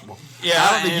possible. Yeah,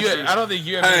 I don't think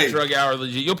you have any Hey. drug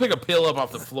allergy. You'll pick a pill up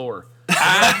off the floor.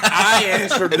 I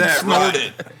answered that snort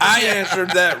right. I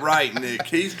answered that right, Nick.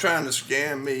 He's trying to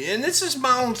scam me, and this is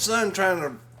my own son trying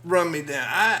to run me down.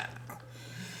 I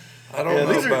don't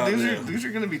know about them. these are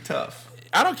going to be tough.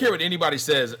 I don't care what anybody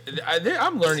says.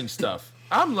 I'm learning stuff.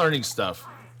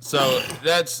 So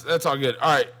that's all good.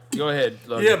 All right, go ahead,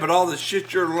 Logan. Yeah, but all the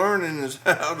shit you're learning is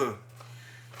how to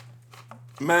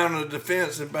mount a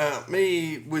defense about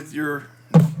me with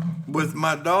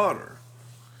my daughter.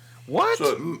 What?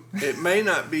 So it may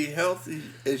not be healthy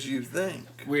as you think.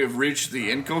 We have reached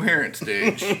the incoherent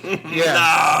stage.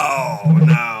 Yeah.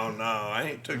 No. I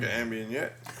ain't took an Ambien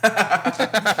yet.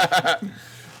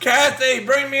 Kathy,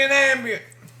 bring me an Ambien.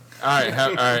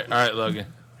 All right, Logan.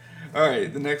 All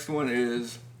right, the next one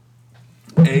is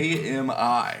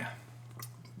AMI.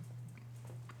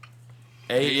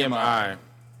 AMI.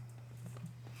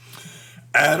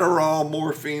 Adderall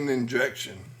morphine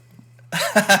injection.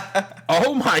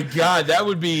 Oh my God, that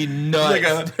would be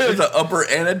nuts. There's an upper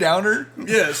and a downer.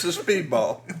 Yeah, it's a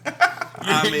speedball.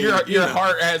 Your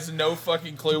heart has no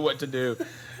fucking clue what to do.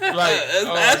 Like, That's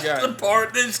oh my God. the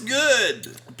part that's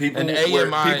good. People An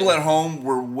AMI. people at home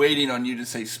were waiting on you to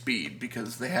say speed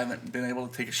because they haven't been able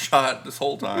to take a shot this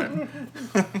whole time.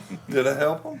 Did I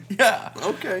help them? Yeah.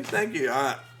 Okay, thank you.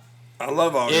 I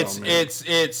love all It's y'all, man.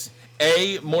 it's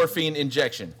a morphine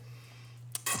injection.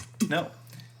 No.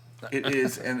 It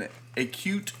is an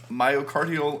acute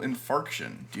myocardial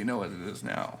infarction. Do you know what it is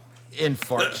now?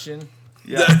 Infarction.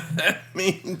 Yeah. That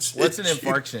means What's an that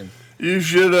infarction? You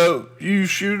shoot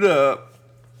up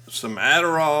some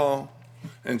Adderall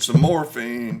and some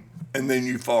morphine, and then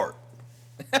you fart.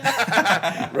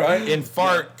 Right?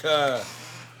 Infarct.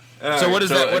 So what is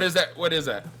that? What is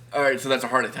that? All right, so that's a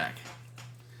heart attack.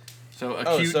 So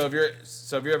Oh, acute. so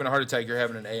if you're having a heart attack, you're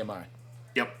having an AMI.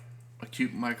 Yep.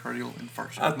 Acute myocardial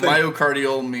infarction. I think-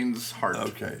 Myocardial means heart.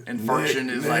 Okay. Infarction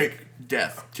Nick- is like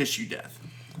death, tissue death.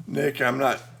 Nick, I'm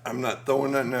not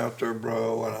throwing nothing out there,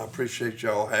 bro, and I appreciate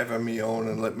y'all having me on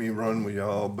and let me run with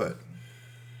y'all, but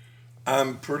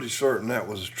I'm pretty certain that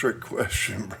was a trick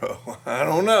question, bro. I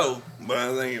don't know, but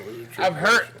I think it was a trick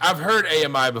question. I've heard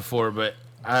AMI before, but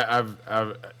I've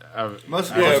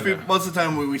Most Yeah, people, most of the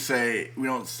time when we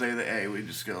don't say the A, we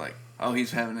just go like, oh,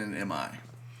 he's having an MI.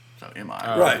 So MI.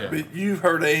 Right, okay. but you've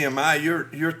heard AMI,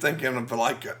 you're thinking of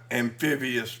like an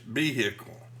amphibious vehicle.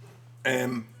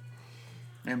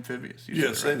 Amphibious. You Yeah,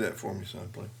 said it say right. that for me, son,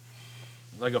 please.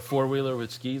 like a 4-wheeler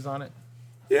with skis on it.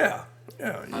 Yeah, I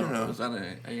don't know. Is that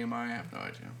an AMI? I have no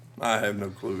idea. I have no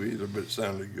clue either, but it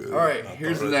sounded good. All right, I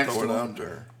here's thought the I'd next throw it one. out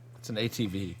there. It's an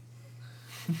ATV.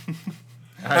 All right,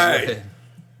 go Hey, ahead.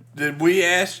 did we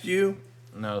ask you?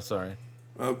 No, sorry.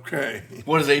 Okay.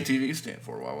 What does ATV stand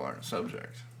for while we're on the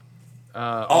subject?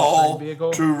 All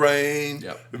vehicle. terrain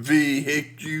Yep.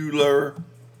 vehicular.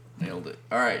 Nailed it.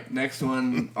 All right, next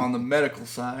one on the medical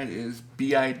side is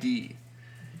BID.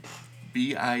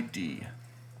 BID.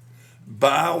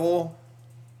 Bowel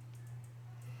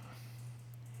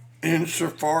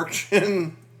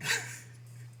infarction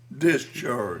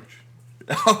discharge.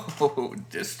 Oh,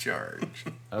 discharge.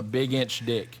 A big inch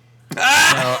dick. No.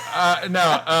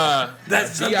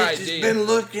 That's the bitch has BID. been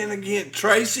looking again.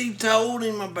 Tracy told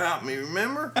him about me,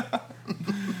 remember?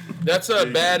 That's a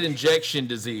bad injection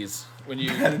disease when you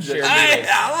share Hey, needles.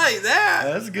 I like that.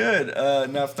 That's good. No,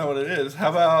 that's not what it is. How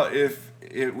about if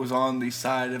it was on the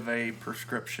side of a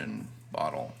prescription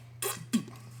bottle?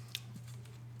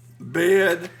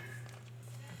 Bed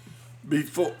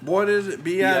before, what is it?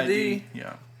 BID?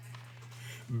 Yeah.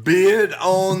 Bid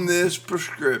on this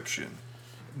prescription.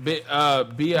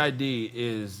 BID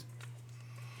is,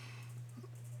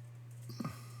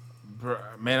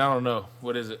 man, I don't know.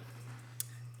 What is it?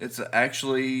 It's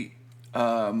actually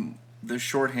the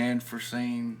shorthand for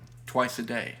saying twice a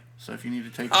day. So if you need to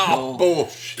take a Oh, pill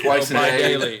bullshit. twice a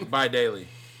day, Bi-daily.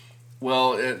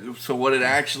 well, so what it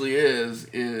actually is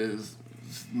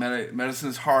medicine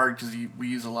is hard because we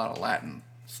use a lot of Latin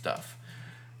stuff.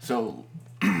 So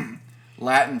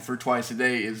Latin for twice a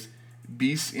day is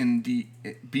bis in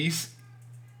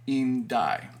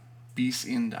die,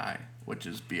 which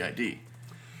is BID.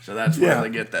 So that's where they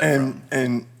get that from.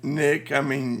 And Nick, I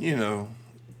mean, you know,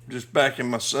 just backing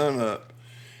my son up,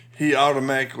 he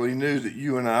automatically knew that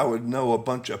you and I would know a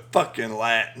bunch of fucking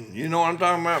Latin. You know what I'm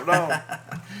talking about, dog?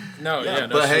 No, yeah.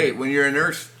 But hey, when you're a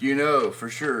nurse, you know for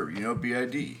sure. You know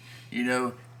BID. You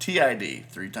know TID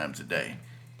 3 times a day.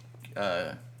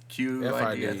 QID,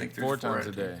 I FID, think there's 4 times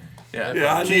a FID. day. Yeah,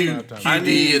 Yeah, I need-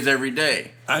 QD is every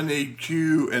day. I need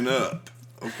Q and up,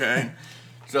 okay?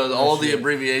 So all the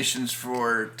abbreviations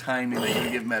for timing that you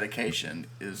give medication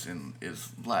is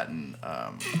Latin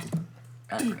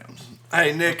acronyms.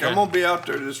 Hey, Nick, I'm going to be out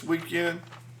there this weekend.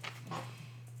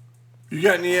 You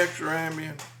got any extra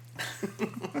Ambien?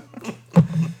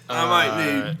 I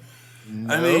might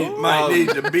need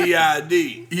the BID.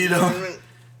 You know,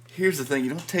 here's the thing: you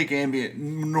don't take Ambien.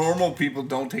 Normal people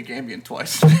don't take Ambien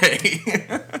twice a day.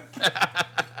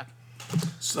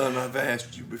 Son, I've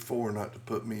asked you before not to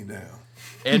put me down.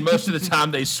 And most of the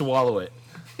time they swallow it.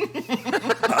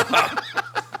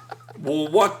 Well,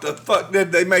 what the fuck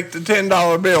did they make the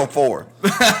 $10 bill for?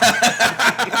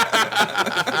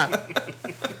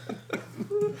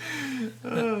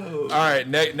 All right,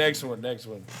 next one.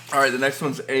 All right, the next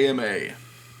one's AMA.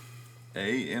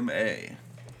 AMA.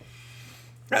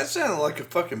 That sounded like a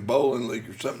fucking bowling league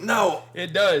or something. No,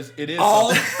 It does. It is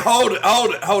all something. hold it.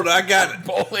 I got it.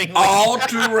 Bowling.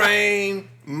 All-terrain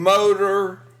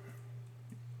motor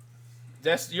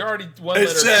That's you already one letter.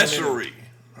 accessory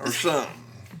or something.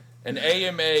 An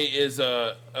AMA is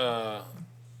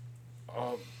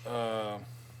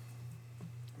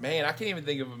man, I can't even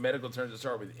think of a medical term that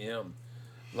start with M.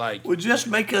 Like Well, just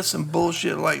make us some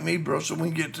bullshit like me, bro, so we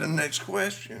can get to the next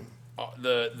question.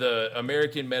 the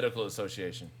American Medical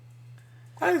Association.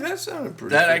 Hey, that sounded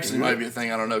pretty. That fucking actually good. might be a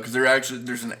thing. I don't know because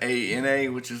there's an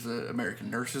ANA, which is the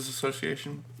American Nurses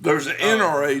Association. There's an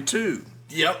NRA too,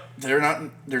 Yep, they're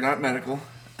not medical.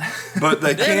 but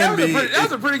they can be. That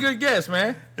was a pretty good guess,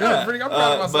 man. That was pretty, I'm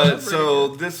proud of myself. But That's pretty so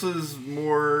good. this is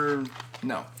more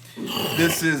no.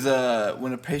 This is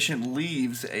when a patient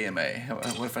leaves AMA.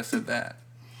 What if I said that?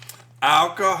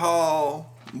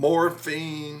 Alcohol,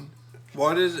 morphine.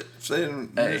 What is it? Say it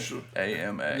in A, initial.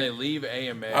 AMA. And they leave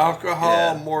AMA. Alcohol,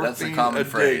 Yeah, morphine, that's a common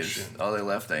addiction. phrase. Oh, they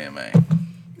left AMA.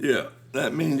 Yeah,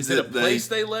 that means Is it a that place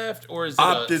they left, or is it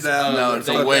opted out. No, of it's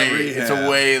the a fucking way. rehab. It's a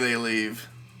way they leave.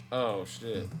 Oh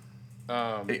shit.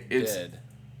 It's Dead.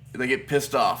 they get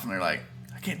pissed off and they're like,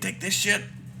 I can't take this shit.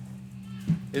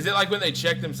 Is it like when they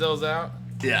check themselves out?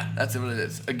 Yeah, that's what it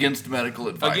is. Against medical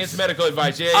advice. Against medical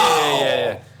advice.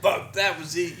 Yeah. Fuck, that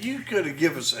was it. You could have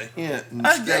given us a hint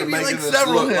I instead gave of you, making like, us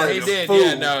several look hints. like He a did. fool.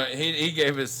 Yeah, no, he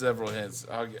gave us several hints.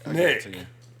 I'll give it Nick, to you.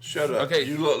 shut up. Okay,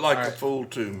 You look like all a right. fool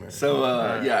too, man. So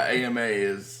yeah, AMA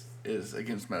is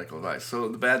against medical advice. So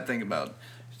the bad thing about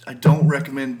I don't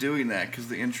recommend doing that because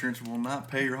the insurance will not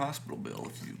pay your hospital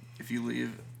bill if you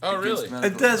leave. Oh, against really?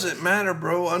 medical It doesn't matter,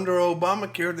 bro. Under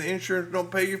Obamacare, the insurance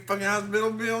don't pay your fucking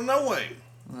hospital bill no way.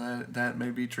 advice. That may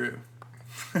be true.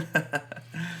 All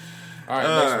right,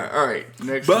 next one. All right,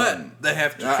 next But one. they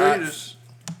have to treat us.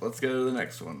 Let's go to the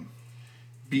next one.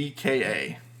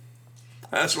 BKA.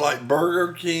 That's like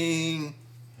Burger King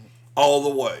all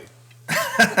the way.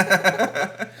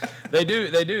 They do.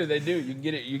 You can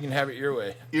get it. You can have it your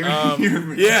way.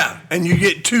 You're- Yeah, and you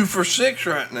get 2 for $6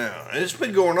 right now. It's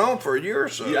been going on for a year or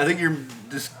so. I think you're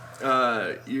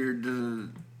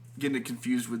getting it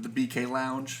confused with the BK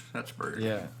Lounge. That's Burger.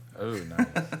 Yeah. Oh, nice.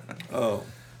 Oh,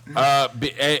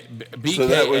 BKA. so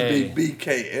that would be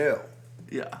BKL.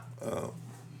 Yeah.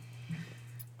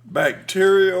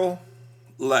 Bacterial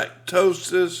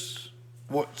lactosis.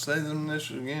 What? Say the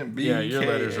initials again. Yeah, your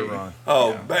letters are wrong.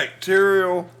 Oh, Yeah.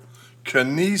 Bacterial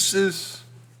Kinesis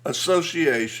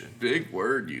Association. Big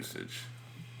word usage.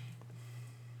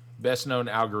 Best known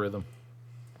algorithm.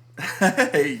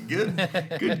 Hey, good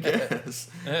guess.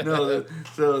 No,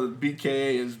 so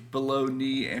BKA is below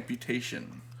knee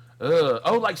amputation.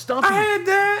 Oh, like Stumpy. I had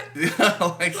that.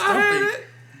 Like I had it.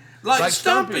 Like, Like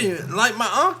Stumpy, Stumpy. like my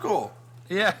uncle.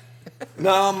 Yeah.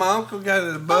 No, my uncle got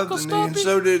it above Uncle the knee, and Stumpy.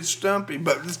 so did Stumpy.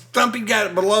 But Stumpy got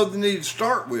it below the knee to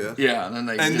start with. Yeah, and then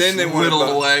they And just then they went whittled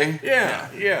above. away. Yeah.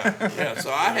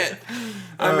 So I had.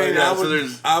 I mean, yeah, so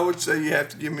I would say you have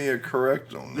to give me a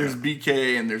correct on There's that.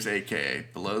 BKA and there's AKA.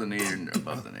 Below the knee and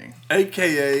above the knee.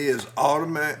 AKA is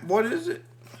automatic. What is it?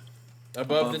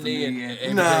 Above the knee and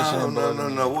amputation. No. above the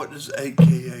knee. What does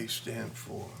AKA stand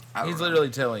for? I don't He's know. literally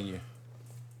telling you.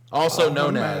 Also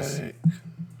known as. Automatic.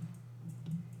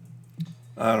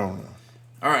 I don't know.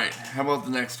 All right, how about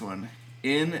the next one?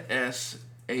 NSAID.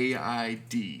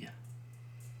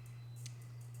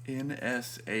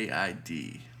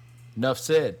 NSAID. Enough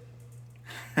said.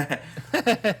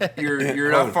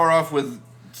 You're not far off with.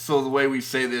 So the way we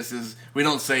say this is we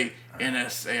don't say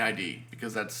NSAID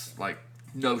because that's like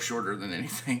no shorter than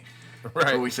anything. Right.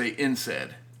 So we say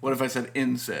NSAID. What if I said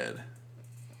NSAID?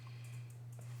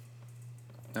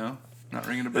 No, not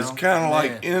ringing a bell. It's kind of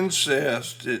like Man.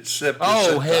 incest, except it's Oh,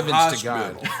 at the heavens to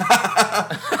God.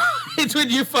 hospital. It's when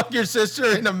you fuck your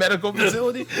sister in a medical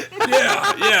facility.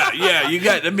 Yeah. You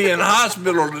got to be in a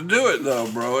hospital to do it,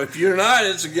 though, bro. If you're not,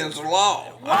 it's against the law.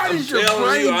 Why I'm does your telling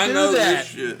brain you, I do know that? this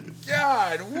shit.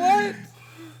 God, what?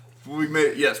 We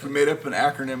made up an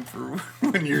acronym for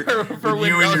when you're For when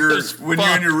you when and your those when you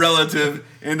fuck. and your relative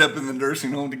end up in the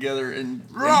nursing home together and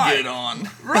Right. get it on.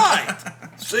 Right.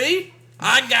 See?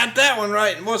 I got that one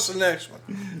right. And what's the next one?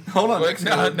 Hold on, Wait, Nick's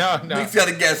no. Nick's got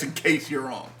to guess in case you're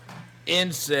wrong.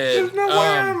 NSAID. There's no way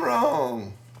I'm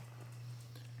wrong.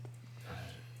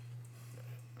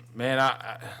 Man,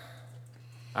 I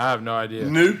have no idea.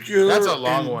 Nuclear That's a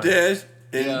long one.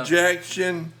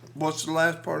 injection. What's the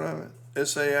last part of it?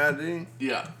 SAID?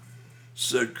 Yeah,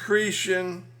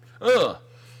 Secretion, Ugh.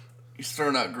 he's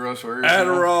throwing out gross words.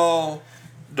 Adderall,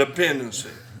 dependency.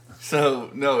 So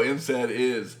no, NSAID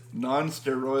is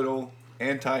non-steroidal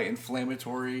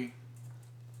anti-inflammatory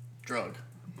drug.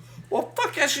 Well,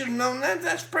 fuck, I should have known that.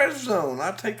 That's prednisone.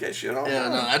 I take that shit all Yeah, the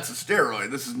no, time. that's a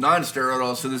steroid. This is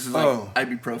non-steroidal, so this is like Oh.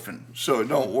 ibuprofen. So it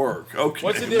don't work. Okay.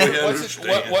 What's the we difference?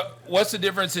 understand. What's the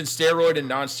difference in steroid and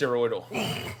non-steroidal?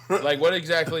 Like, what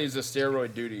exactly does a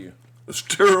steroid do to you? A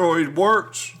steroid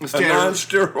works. A steroid-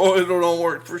 non-steroidal don't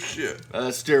work for shit.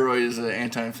 Steroid is an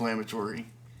anti-inflammatory,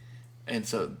 and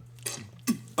so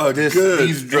A good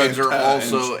these drugs are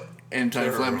anti- also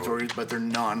anti-inflammatories, but they're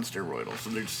non-steroidal. So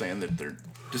they're just saying that they're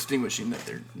distinguishing that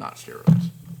they're not steroids.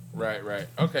 Right.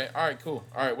 Okay. All right. Cool.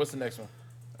 All right. What's the next one?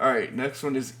 All right, next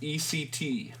one is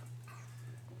ECT.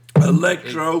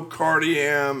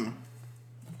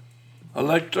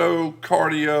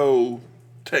 electrocardio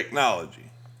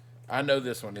technology, I know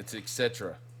this one. It's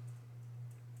etc.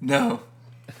 No,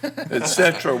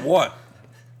 etc. What?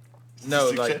 No,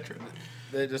 It's like etc.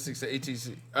 they just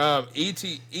ETC.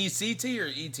 ECT or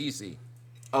ETC?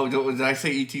 Oh, did I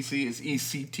say ETC? It's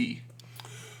ECT.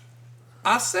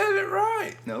 I said it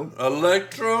right. No.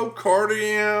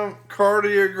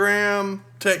 Electrocardiogram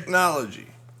technology.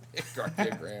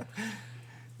 Cardiogram.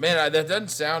 Man, that doesn't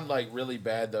sound like really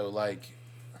bad though. Like,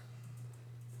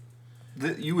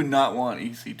 You would not want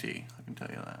ECT. I can tell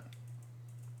you that.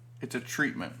 It's a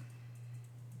treatment.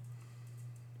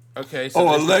 Okay. So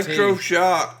Oh, there's the T.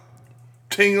 electroshock,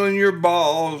 tingling your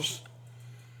balls.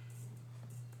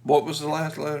 What was the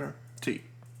last letter? T.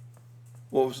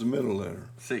 What was the middle letter?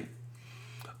 C.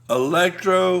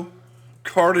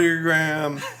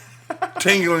 Electrocardiogram,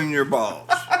 tingling your balls.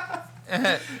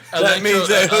 That means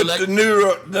they hook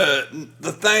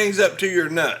the things up to your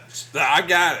nuts. I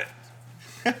got it.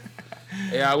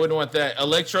 Yeah, I wouldn't want that.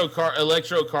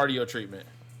 Electrocardio treatment.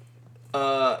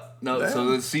 No, Damn.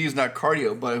 so the C is not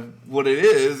cardio, but what it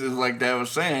is like Dad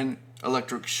was saying,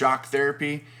 electric shock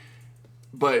therapy,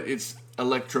 but it's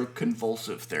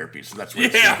electroconvulsive therapy. So that's where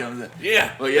C comes in.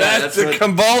 Yeah. Well, yeah, that's the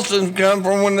convulsions come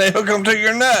from when they hook them to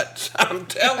your nuts. I'm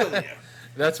telling you.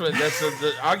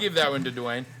 I'll give that one to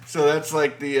Dwayne. So that's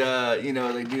like the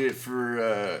they do it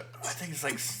for I think it's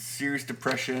like serious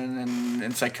depression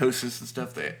and psychosis and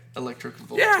stuff. The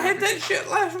electroconvulsive. Yeah, I had that shit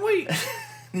last week.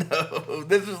 No,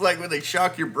 this is like when they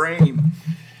shock your brain.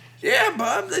 Yeah,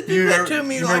 Bob, they do that to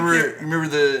me. Remember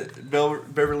the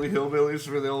Beverly Hillbillies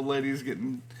where the old ladies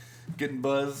getting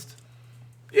buzzed?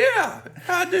 Yeah,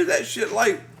 I do that shit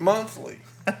like monthly.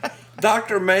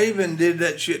 Dr. Maven did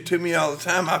that shit to me all the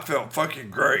time. I felt fucking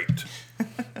great.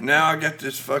 Now I got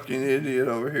this fucking idiot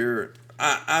over here.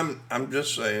 I'm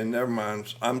just saying, never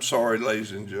mind. I'm sorry,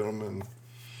 ladies and gentlemen.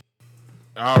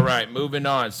 All right, moving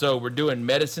on. So we're doing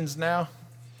medicines now?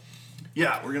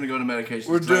 Yeah, we're gonna go to medications.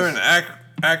 We're doing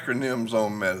acronyms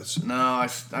on medicine. No, I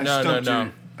stumped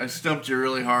you. I stumped you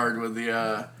really hard with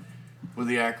the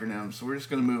acronyms. So we're just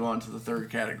gonna move on to the third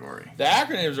category. The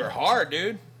acronyms are hard,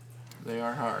 dude. They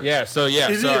are hard. Yeah, so He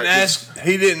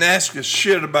didn't ask us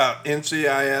shit about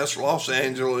NCIS, Los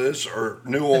Angeles, or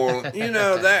New Orleans. You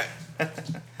know that.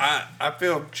 I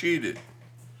feel cheated.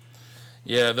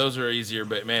 Yeah, those are easier,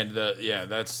 but man,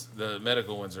 the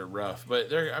medical ones are rough. But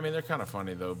they're kind of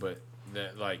funny though, but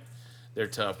they're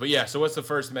tough. But yeah, so what's the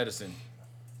first medicine?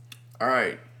 All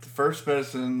right, the first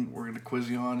medicine we're gonna quiz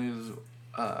you on is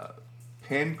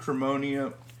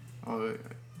pancuronium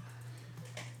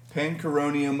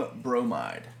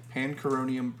bromide.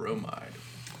 Pancuronium bromide.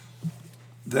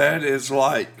 That is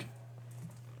like,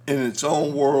 in its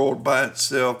own world by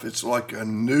itself, it's like a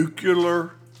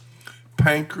nuclear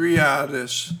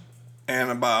pancreatitis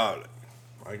antibiotic.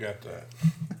 I got that.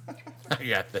 I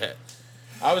got that.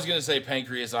 I was going to say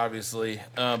pancreas, obviously,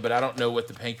 but I don't know what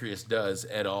the pancreas does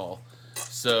at all.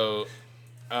 So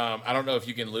I don't know if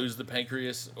you can lose the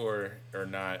pancreas or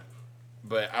not.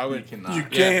 But I would. You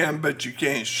can, but you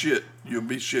can't shit. You'll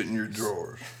be shitting your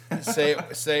drawers. Say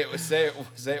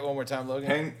it one more time,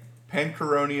 Logan.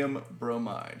 Pancuronium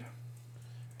bromide.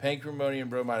 Pancuronium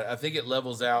bromide. I think it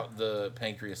levels out the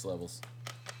pancreas levels.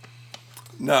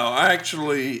 No,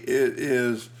 actually, it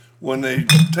is when they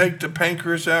take the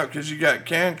pancreas out because you got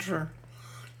cancer.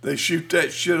 They shoot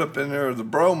that shit up in there with the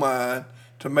bromide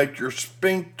to make your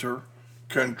sphincter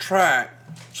contract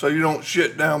so you don't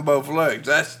shit down both legs.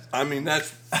 That's what I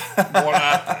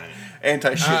think.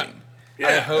 Anti-shitting.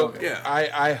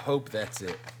 I hope that's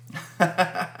it.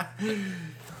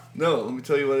 No, let me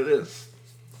tell you what it is.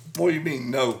 What do you mean,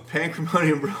 no?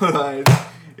 Pancuronium bromide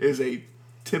is a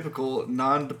typical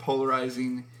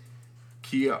non-depolarizing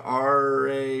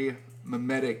chiari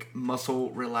mimetic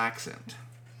muscle relaxant.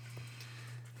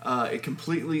 It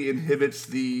completely inhibits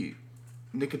the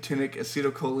nicotinic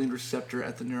acetylcholine receptor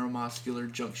at the neuromuscular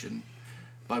junction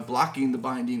by blocking the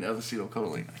binding of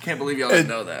acetylcholine. I can't believe y'all didn't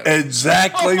know that.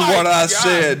 Exactly what I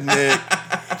said, Nick.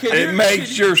 It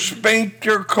makes your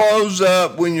sphincter close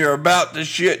up when you're about to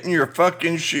shit in your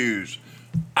fucking shoes.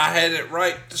 I had it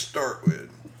right to start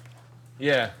with.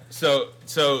 Yeah. So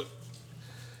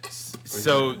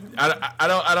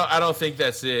I don't think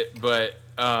that's it, but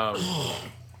I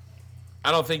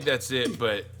don't think that's it,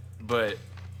 but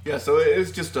yeah. So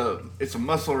it's a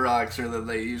muscle relaxer that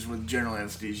they use with general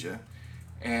anesthesia,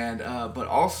 and but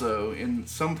also in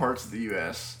some parts of the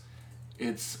U.S.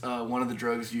 it's one of the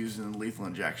drugs used in lethal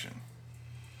injection.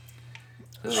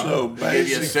 So they give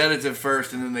you a sedative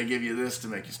first, and then they give you this to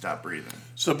make you stop breathing.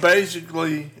 So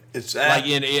basically, it's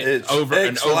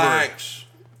X-Lax.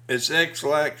 It's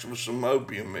X-Lax with some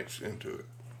opium mixed into it.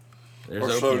 Or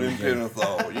sodium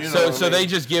pentothal. You know so they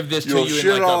just give this to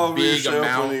you in like a big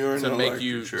amount to make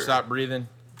you stop breathing?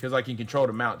 Because like in controlled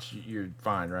amounts, you're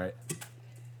fine, right?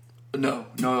 No.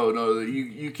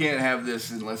 You can't have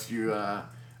this unless you are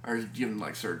given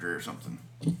like surgery or something.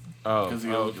 Oh, because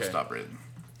you'll just stop breathing.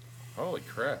 Holy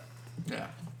crap. Yeah.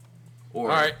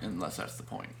 Or unless that's the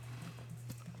point.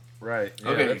 Right. Yeah,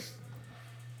 okay.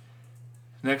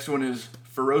 Next one is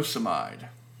furosemide.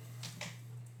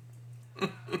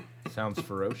 Sounds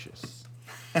ferocious.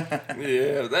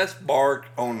 Yeah, that's bark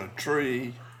on a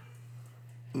tree.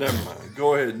 Never mind.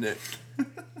 Go ahead, Nick.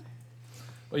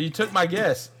 Well, you took my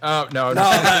guess. Oh, no. No,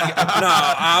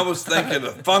 I was thinking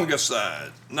of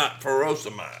fungicide, not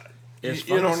furosemide. Is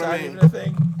You know what I fungicide mean? even a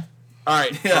thing? All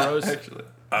right. Yeah, actually.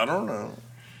 I don't know.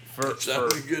 For, It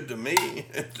sounded good to me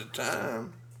at the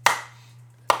time.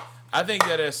 I think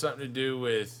that has something to do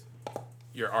with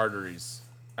your arteries.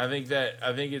 I think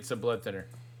it's a blood thinner.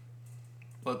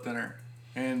 Blood thinner.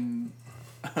 And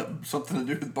something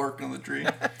to do with bark on the tree.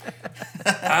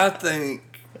 I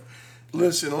think,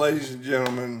 listen, ladies and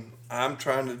gentlemen, I'm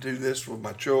trying to do this with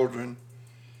my children,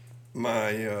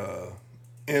 my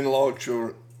in-law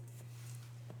children.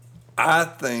 I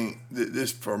think that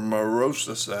this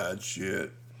fumarosicide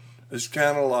shit is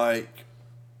kind of like,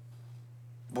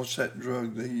 what's that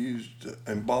drug they use to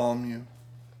embalm you?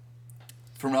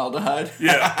 Formaldehyde.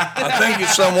 Yeah, I think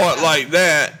it's somewhat like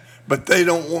that, but they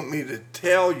don't want me to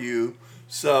tell you.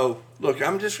 So, look,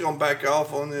 I'm just going to back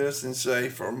off on this and say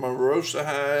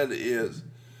formaldehyde is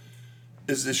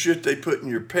the shit they put in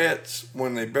your pets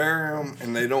when they bury them,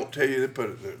 and they don't tell you to put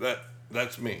it there.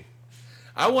 That's me.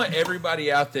 I want everybody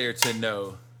out there to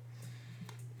know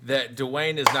that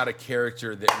Dwayne is not a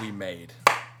character that we made.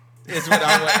 Is what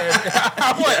I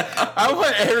want. I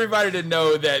want everybody to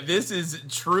know that this is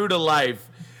true to life.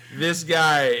 This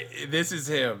guy, this is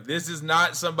him. This is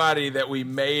not somebody that we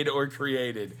made or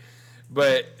created.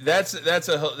 But that's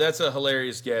a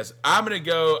hilarious guess. I'm gonna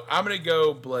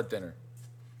go blood thinner.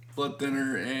 Blood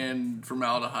thinner and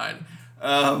formaldehyde.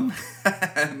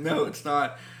 No, it's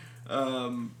not.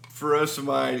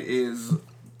 Furosemide is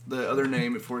the other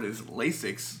name for it is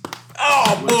Lasix,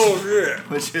 Oh, bullshit.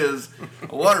 which is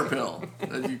a water pill,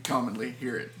 as you commonly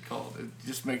hear it called. It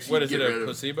just makes you What is get it? rid A of.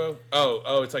 placebo?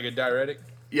 Oh, it's like a diuretic.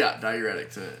 Yeah,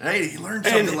 diuretic. Hey, he learned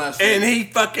something last And night. he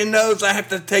fucking knows I have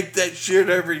to take that shit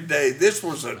every day. This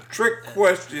was a trick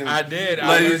question. I did.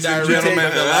 Ladies and gentlemen,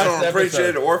 and I don't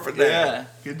appreciate it or for that. Yeah,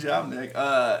 good job, Nick.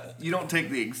 You don't take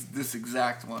this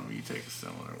exact one, but you take a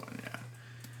similar one. Yeah.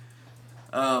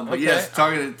 But Okay. yes,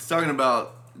 talking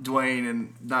about Dwayne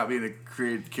and not being a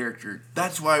created character.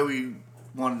 That's why we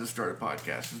wanted to start a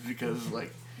podcast, is because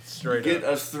like Straight get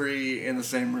up. us three in the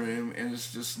same room and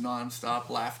it's just nonstop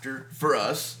laughter for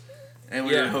us, and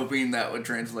we Yeah. were hoping that would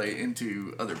translate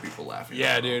into other people laughing.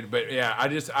 Yeah, dude. But yeah,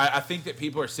 I think that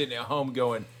people are sitting at home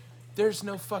going, "There's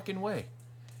no fucking way.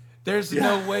 There's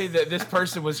no way that this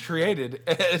person was created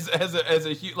as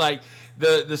a like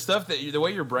the stuff that the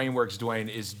way your brain works, Dwayne,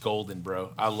 is golden,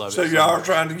 bro. I love So it. y'all are much.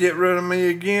 trying to get rid of me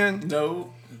again?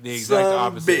 No, The exact Some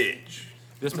opposite. bitch.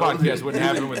 This podcast wouldn't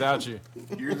happen without you.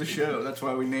 you're the show. That's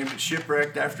why we named it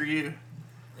Shipwrecked after you.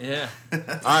 Yeah. All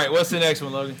right. What's the next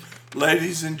one, Logan?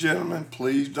 Ladies and gentlemen,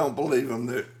 please don't believe them.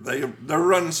 They're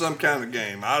running some kind of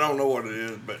game. I don't know what it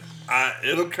is, but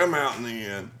it'll come out in the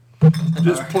end.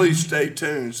 Just please stay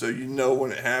tuned so you know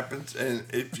when it happens. And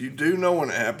if you do know when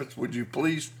it happens, would you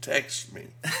please text me?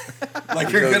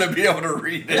 Like you're gonna be able to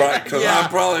read it. Right, because Yeah. I'll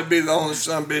probably be the only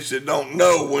son bitch that don't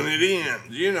know when it ends.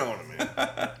 You know what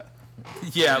I mean?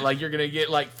 Yeah, like you're gonna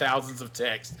get like thousands of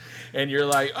texts, and you're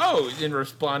like, oh, in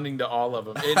responding to all of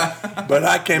them. But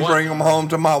I can What? bring them home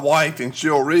to my wife and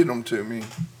she'll read them to me.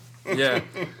 Yeah.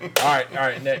 All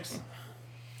right. Next.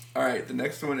 All right, the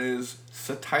next one is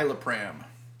citalopram.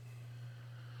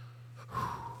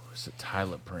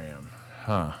 Citalopram.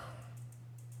 Huh.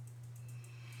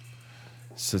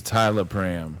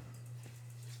 Citalopram.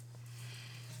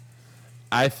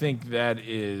 I think that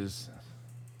is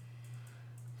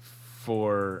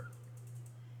for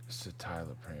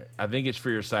citalopram. I think it's for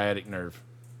your sciatic nerve.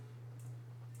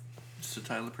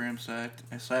 Citalopram,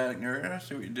 sciatic nerve. I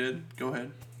see what you did. Go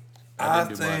ahead. I didn't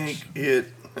do think it,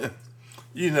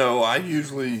 I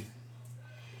usually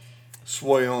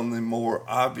sway on the more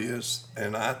obvious,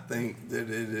 and I think that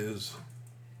it is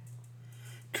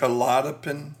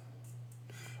Klonopin.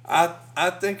 I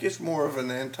think it's more of an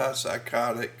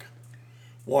antipsychotic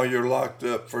while you're locked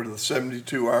up for the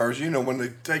 72 hours. You know, when they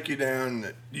take you down,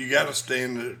 you got to stay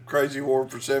in the crazy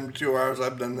ward for 72 hours.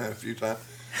 I've done that a few times.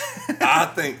 I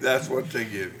think that's what they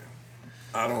give you.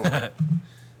 I don't know.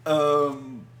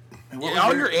 And what Yeah,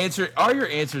 was all your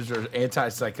answers are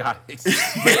antipsychotics.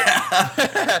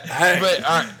 Hey, But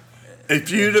all right.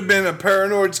 if you'd have been a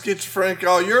paranoid schizophrenic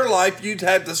all your life, you'd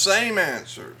have the same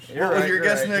answers. What was your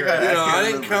guess, Nick? you're right. You know, can't I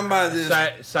didn't remember. come by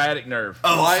this. Sciatic nerve.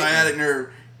 Oh, Lightning. sciatic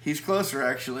nerve. He's closer,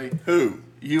 actually. Who?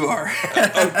 You are.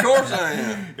 Of course I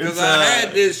am. Because It's, I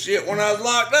had this shit when I was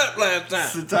locked up last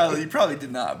time. You probably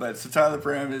did not, but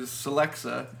citalopram is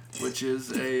Celexa, which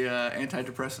is a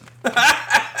antidepressant.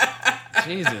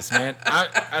 Jesus, man.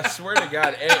 I swear to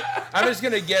God, I'm just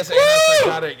going to guess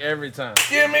antipsychotic every time.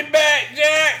 Give me back,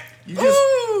 Jack.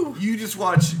 You just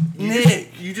watch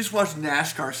Nick. You just watch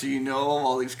NASCAR, so you know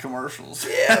all these commercials.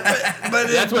 Yeah, but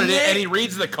That's what it is. And he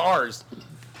reads the cars.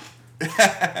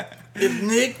 If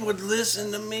Nick would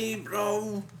listen to me,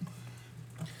 bro,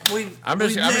 I'm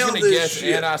just going to guess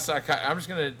antipsychotic. I'm just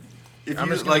going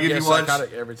to guess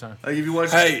psychotic every time. Like if you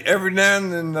watch, hey, every now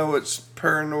and then, though, it's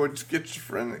paranoid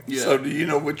schizophrenic. Yeah. So do you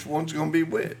know which one's going to be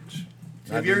which?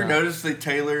 have you ever noticed they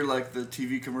tailor like the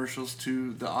TV commercials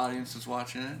to the audience that's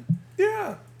watching it?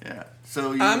 Yeah. Yeah.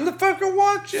 So I'm the fucker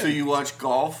watching. So you watch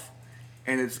golf,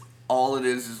 and it's all it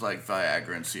is like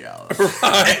Viagra and Cialis.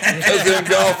 Because then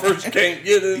golfers can't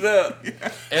get it up.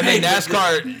 And then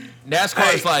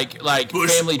NASCAR is like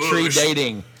Bush, family tree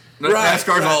dating.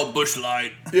 NASCAR's all Bush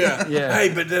Light. Yeah. Yeah.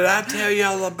 Hey, but did I tell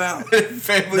y'all about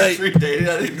Family tree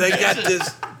dating. They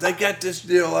got this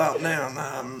deal out now.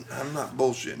 And I'm not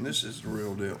bullshitting. This is the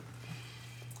real deal.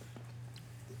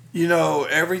 You know,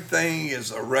 everything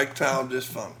is erectile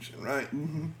dysfunction, right?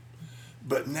 Mm-hmm.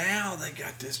 But now they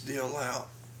got this deal out,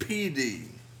 PD.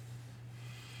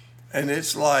 And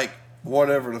it's like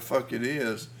whatever the fuck it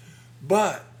is.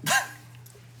 But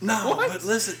no, What?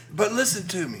 but listen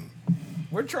to me.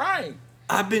 We're trying.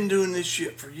 I've been doing this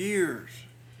shit for years.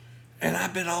 And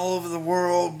I've been all over the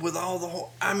world with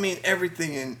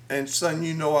everything. And son,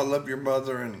 you know I love your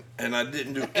mother, and I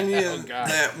didn't do any of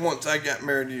that once I got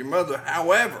married to your mother.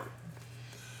 However,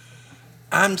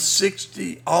 I'm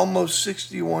 60, almost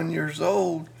 61 years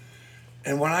old,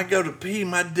 and when I go to pee,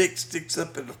 my dick sticks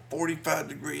up at a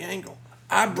 45-degree angle.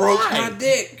 I broke my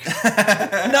dick. No,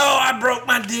 I broke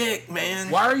my dick, man.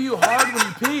 Why are you hard when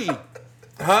you pee?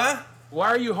 Huh? Why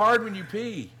are you hard when you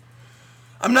pee?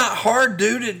 I'm not hard,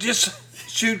 dude. It just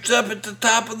shoots up at the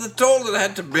top of the toilet. I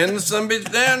had to bend the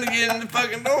sumbitch down to get in the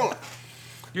fucking toilet.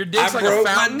 Your dick's like a broke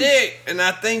fountain? my dick, and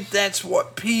I think that's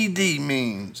what PD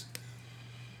means.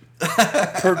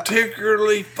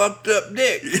 Particularly fucked up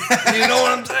dick. You know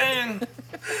what I'm saying?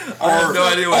 I have no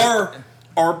idea what.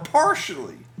 Or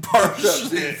partially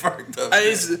fucked up.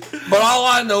 But all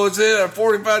I know is it's at a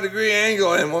 45-degree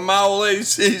angle, and when my old lady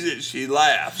sees it, she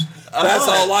laughs. That's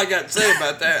all I got to say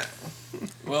about that.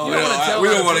 Well, You we don't don't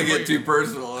wanna want to tell get too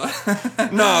personal.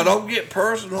 No, don't get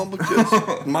personal,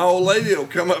 because my old lady will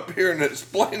come up here and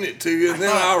explain it to you, and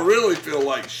then I'll really feel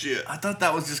like shit. I thought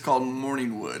that was just called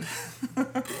morning wood.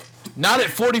 Not at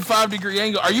 45-degree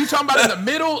angle. Are you talking about in the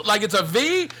middle, like it's a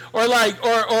V, or it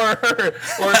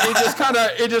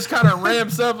just kind of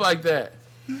ramps up like that?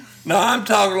 No, I'm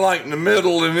talking like in the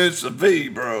middle, and it's a V,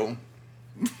 bro.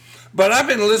 But I've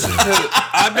been listening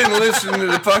to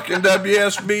the fucking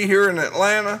WSB here in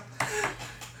Atlanta,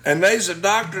 and there's a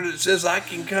doctor that says I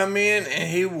can come in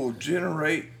and he will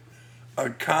generate a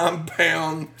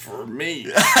compound for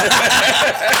me. I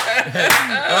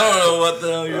don't know what the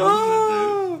hell you're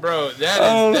listening to. Bro,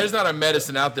 there's not a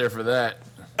medicine out there for that.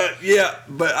 Yeah,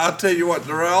 but I'll tell you what,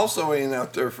 there also ain't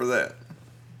out there for that.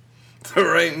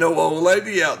 There ain't no old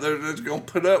lady out there that's gonna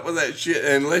put up with that shit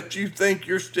and let you think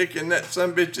you're sticking that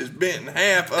sumbitch is bent in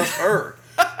half up her.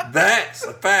 That's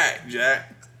a fact,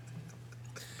 Jack.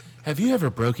 Have you ever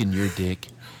broken your dick?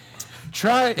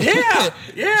 Try. Yeah,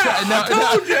 I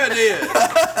told you I did.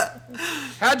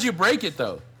 How'd you break it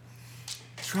though?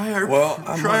 Try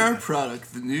our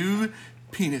product, the new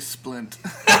penis splint.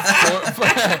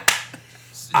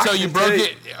 So you broke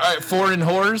it foreign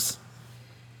whores?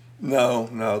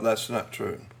 No, that's not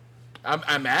true.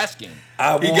 I'm asking.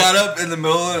 He got up in the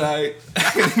middle of the night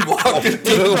and he walked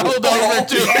into rolled over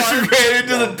too hard. ran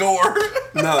into the door.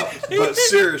 No, but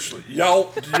seriously, do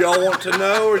y'all want to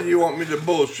know, or do you want me to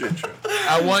bullshit you?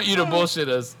 I want you to bullshit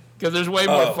us because there's way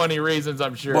more funny reasons,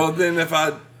 I'm sure. Well, then if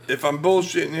I'm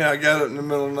bullshitting you, I got up in the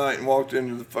middle of the night and walked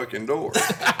into the fucking door.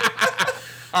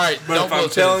 All right, But don't if I'm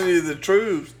bullshit telling us. you the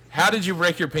truth, How did you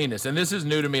break your penis? And this is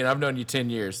new to me, and I've known you 10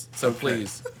 years, so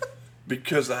please.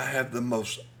 because I have the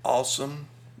most awesome,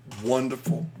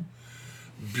 wonderful,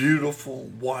 beautiful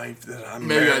wife that I'm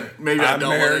married. Maybe I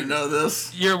don't want to know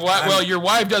this. Your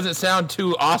wife doesn't sound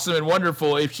too awesome and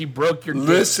wonderful if she broke your dick.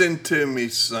 Listen to me,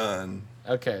 son.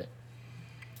 Okay.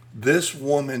 This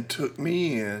woman took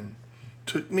me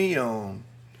on,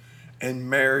 and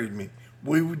married me.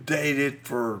 We were dated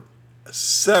for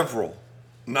several,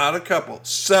 not a couple,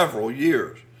 several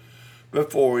years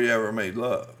before we ever made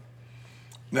love.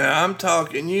 Now, I'm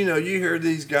talking, you hear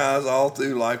these guys all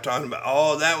through life talking about,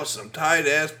 oh, that was some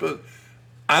tight-ass pussy.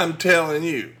 I'm telling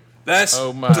you, that's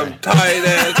some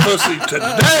tight-ass pussy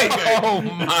today. Oh,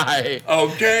 my.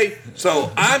 Okay?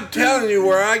 So, I'm telling you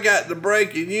where I got the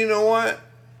break, and you know what?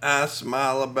 I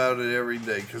smile about it every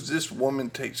day because this woman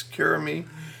takes care of me.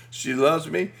 She loves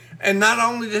me. And not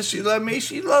only does she love me,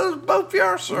 she loves both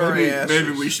y'all sorry asses.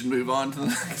 Maybe we should move on to the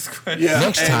next question. Yeah,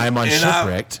 Next time on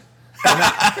Shipwrecked.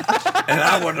 And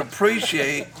I would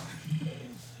appreciate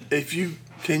if you...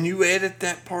 Can you edit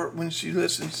that part when she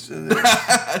listens to this?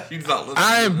 She's not listening.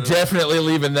 I am definitely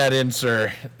leaving that in,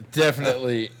 sir.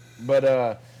 Definitely. But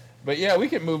yeah, we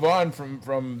can move on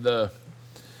from the...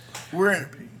 We're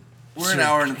an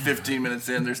hour and 15 minutes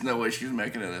in. There's no way she's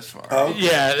making it this far. Oh.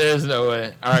 Yeah, there's no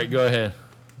way. All right, go ahead.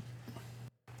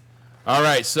 All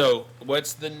right, so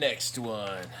what's the next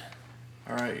one?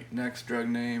 All right, next drug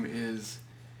name is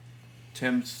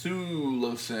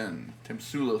Temsulosine.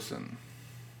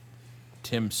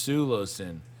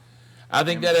 Timsulosine. I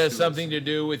think that has something to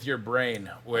do with your brain,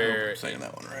 where I'm saying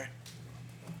that one right.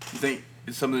 You think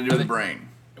it's something to do with the brain?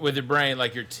 With your brain,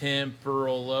 like your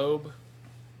temporal lobe.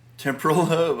 Temporal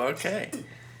lobe. Okay.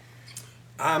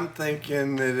 I'm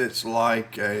thinking that it's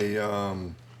like a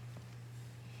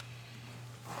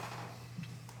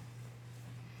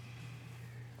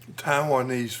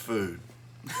Taiwanese food.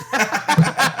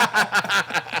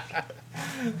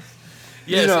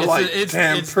 Yes, You know, like it's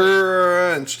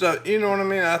tempura and stuff. You know what I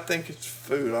mean? I think it's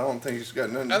food. I don't think it's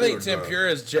got nothing to I do think with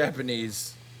tempura is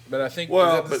Japanese, but I think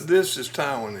Well, but this is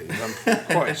Taiwanese. I'm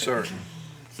quite certain.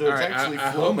 So it's All right, actually I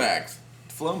hope- Flomax.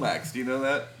 Flomax. Do you know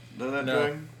that? Know that No.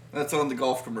 drug? That's on the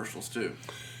golf commercials too.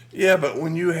 Yeah, but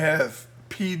when you have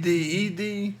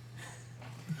PDED,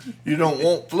 you don't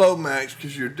want Flomax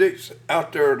because your dick's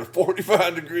out there at a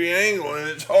 45-degree angle and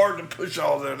it's hard to push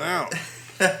all that out.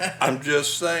 I'm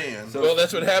just saying. Well,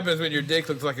 that's what happens when your dick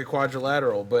looks like a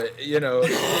quadrilateral, but you know,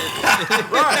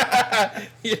 Right.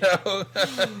 you know.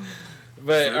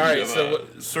 But all right, so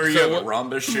Sir, you so have a what-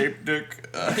 rhombus-shaped dick.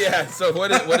 yeah. So what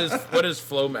is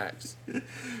Flomax?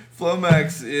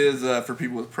 Flomax is for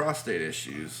people with prostate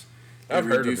issues. I've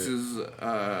heard of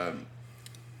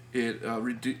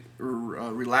it.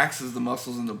 Relaxes the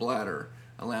muscles in the bladder,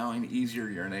 allowing easier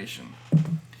urination.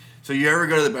 So you ever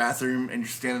go to the bathroom and you're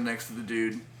standing next to the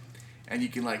dude, and you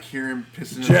can like hear him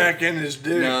pissing. Jack in his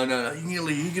dick. No.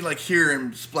 You can like hear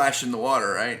him splash in the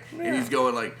water, right? And he's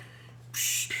going like.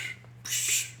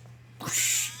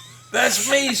 That's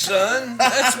me, son.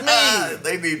 That's me.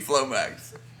 They need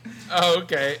Flomax. Oh,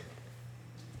 okay.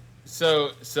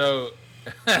 So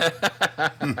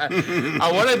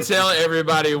I want to tell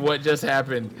everybody what just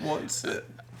happened. What's it?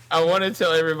 I want to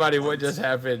tell everybody what just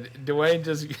happened. Dwayne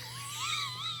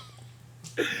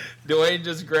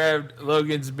just grabbed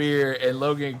Logan's beer and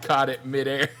Logan caught it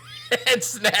midair and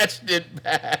snatched it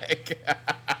back.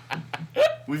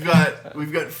 We've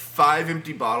got 5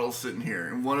 empty bottles sitting here,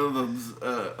 and one of them's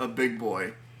a big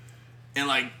boy, and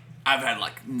like I've had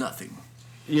like nothing.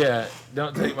 Yeah,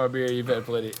 don't take my beer. You've had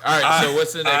plenty. All right, so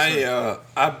what's the next one?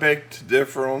 I beg to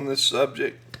differ on this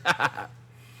subject. I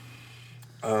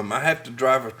have to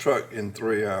drive a truck in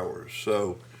 3 hours,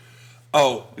 so.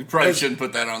 Oh, You probably shouldn't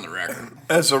put that on the record.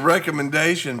 as a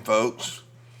recommendation, folks,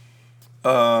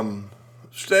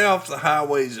 stay off the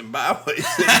highways and byways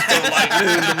until like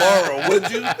noon tomorrow, would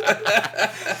you?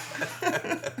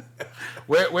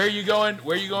 Where are you going?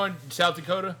 Where are you going? South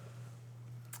Dakota?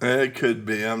 It could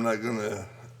be. I'm not gonna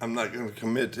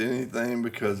commit to anything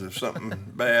because if something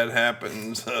bad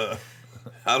happens,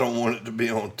 I don't want it to be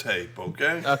on tape.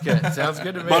 Okay. Okay, sounds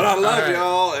good to me. But I love All right.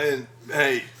 y'all, and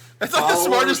hey, That's like the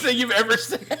smartest thing you've ever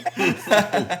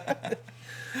said.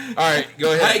 All right,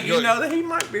 go ahead. Hey, you know that he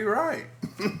might be right.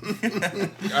 All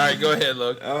right, go ahead,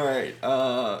 Logan. All right.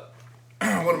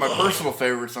 One of my personal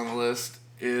favorites on the list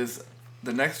is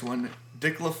the next one,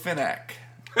 diclofenac.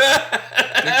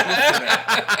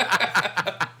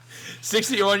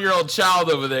 61-year-old child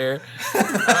over there. All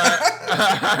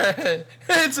right.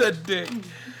 It's a dick.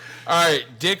 All right,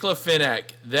 diclofenac.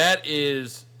 That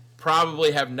is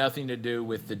probably have nothing to do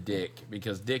with the dick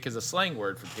because dick is a slang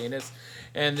word for penis,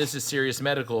 and this is serious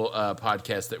medical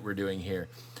podcast that we're doing here.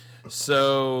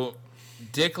 So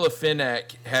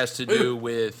diclofenac has to do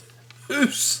with. Who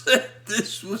said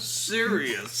this was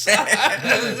serious?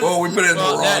 Well, we put it in the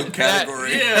wrong that-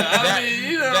 category.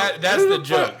 That's the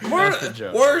joke. That's the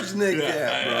joke. Where's Nick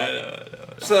at, bro?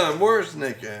 Son, where's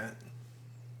Nick at?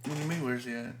 What do you mean? Where's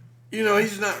he at? You know,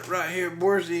 he's not right here.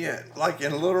 Where's he at? Like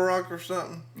in Little Rock or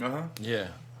something? Uh-huh. Yeah.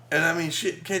 And I mean,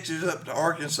 shit catches up to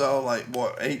Arkansas like,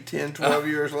 what, 8, 10, 12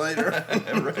 years later?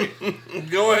 Right.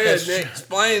 Go ahead, That's Nick. true.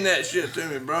 Explain that shit to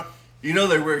me, bro. You know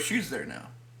they wear shoes there now.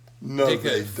 No, Dick-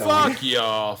 they don't. fuck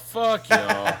y'all. Fuck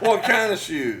y'all. What kind of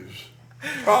shoes?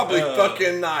 Probably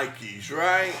fucking Nikes,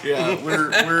 right? Yeah,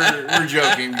 we're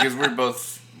joking because we're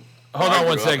both. Hold on I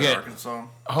one grew up in second. Arkansas.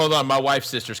 Hold on. My wife's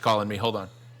sister's calling me. Hold on.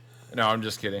 No, I'm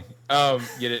just kidding.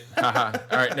 Get it? Haha.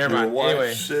 All right, never Your mind. wife's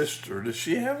Anyway, sister. Does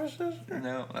she have a sister?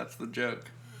 No, that's the joke.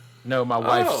 no, my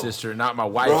wife's Oh. sister, not my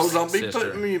Bro, wife's don't be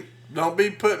sister.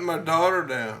 putting my daughter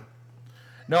down.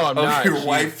 No, I'm Oh, not. your She-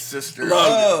 wife's sister.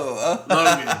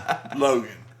 Logan.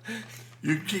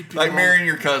 You keep Like him marrying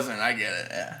your cousin. I get it.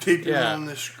 Yeah. keep him Yeah. on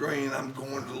the screen. I'm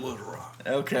going to Little Rock.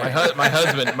 Okay. my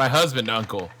husband,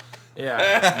 uncle.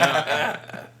 Yeah.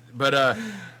 No. But all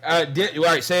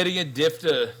right, say it again. Dick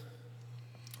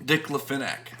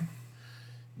LaFinac.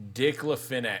 Dick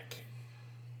LaFinac.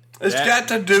 It's That- got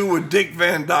to do with Dick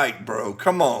Van Dyke, bro.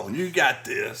 Come on, you got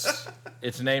this.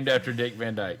 It's named after Dick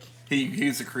Van Dyke.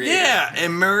 He's a creator. Yeah,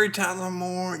 and Mary Tyler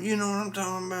Moore. You know what I'm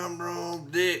talking about, bro?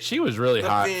 Dick. She was really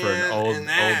hot for an LaFin old and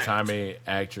that. timey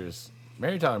actress.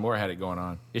 Mary Tyler Moore had it going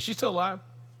on. Is she still alive?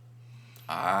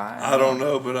 I don't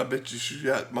know, but I bet you she's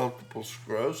got multiple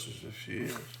sclerosis if she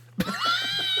is.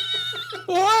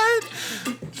 What?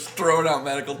 Just throwing out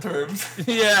medical terms.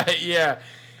 Yeah.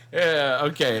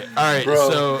 Okay. All right. Bro.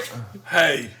 So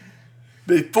Hey,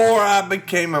 before I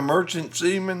became a merchant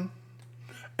seaman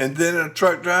and then a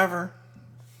truck driver,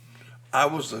 I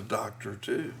was a doctor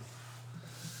too.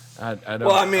 I don't.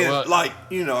 Well, I mean, like,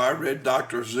 I read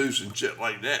Dr. Zeus and shit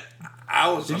like that. I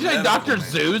was did a you say medical Dr. man.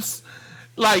 Zeus?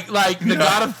 Like the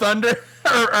god of thunder,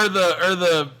 or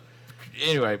the?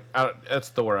 Anyway, that's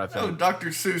the word I Oh, think. Dr.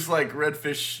 Seuss, like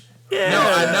redfish. Yeah, No,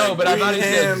 I know, but I green thought he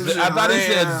said. hams I and thought he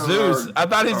said ram Zeus. or- I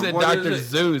thought he or said what is Dr. it?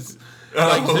 Zeus.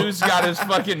 Like Zeus got his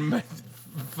fucking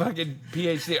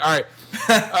PhD. All right.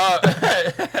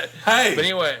 Hey, But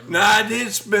anyway, now I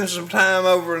did spend some time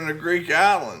over in the Greek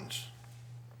islands.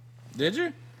 did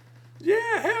you?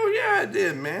 Yeah, hell yeah, I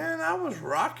did, man. I was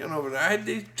rocking over there. I had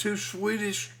these two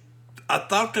Swedish. I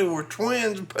thought they were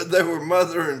twins, but they were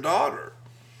mother and daughter.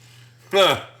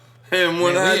 Huh. And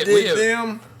when Man, I we did have-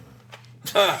 them,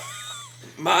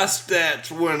 my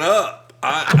stats went up.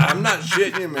 I'm not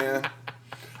shitting you, man.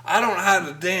 I don't know how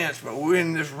to dance, but we're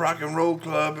in this rock and roll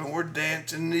club and we're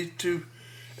dancing these two,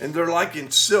 and they're like in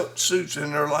silk suits,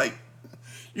 and they're like,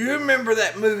 you remember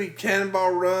that movie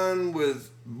Cannonball Run with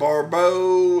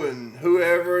Barbeau and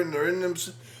whoever, and they're in them.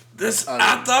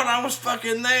 I thought I was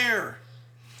fucking there.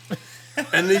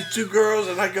 And these two girls,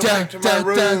 and I go back to my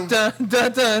room.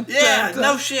 Yeah,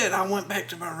 no shit. I went back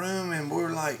to my room, and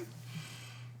we're like,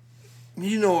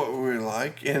 you know what we're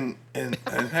like, and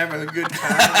having a good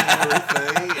time and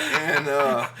everything. And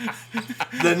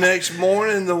the next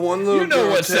morning, the one little You know girl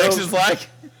what sex tells is me, like.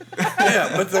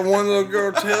 yeah, but the one little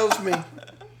girl tells me,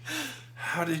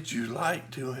 how did you like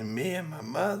doing me and my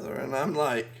mother? And I'm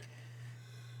like,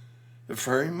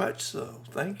 very much so.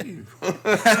 Thank you. I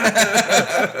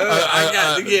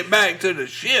got to get back to the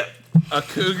ship. A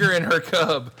cougar and her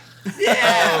cub.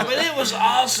 Yeah, but it was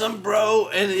awesome, bro.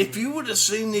 And if you would have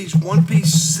seen these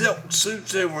one-piece silk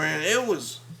suits they were in, it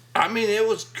was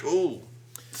cool.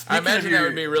 I imagine of your- that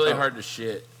would be really hard to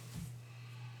shit.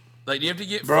 Like, do you have to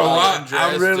get Bro, fully I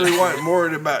undressed? really wasn't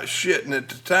worried about shitting at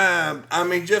the time. I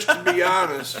mean, just to be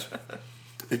honest,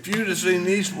 if you'd have seen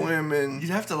these women... You'd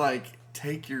have to like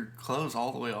take your clothes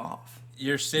all the way off.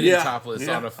 You're sitting topless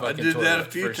yeah, on a fucking I did toilet that a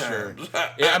few for times. sure.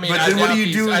 Yeah, I mean, But I then what doubt do you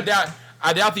these- do-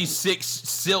 I doubt these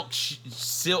silk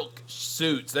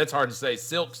suits. That's hard to say.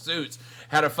 Silk suits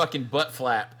had a fucking butt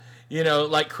flap.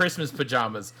 Like Christmas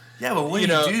pajamas. Yeah, but what You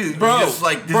do know, you do? bro, You just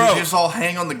like did bro. it just all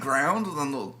hang on the ground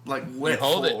on the like wet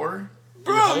hold it. floor?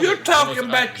 Bro, hold you're it talking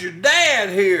almost about your dad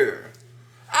here.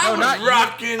 I No, was not you.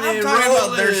 rocking I'm and talking about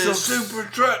rolling their and silk- super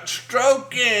truck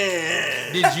stroking.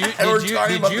 Did you We're did you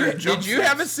talking about did you their did you jumpsuits.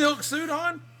 have a silk suit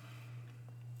on?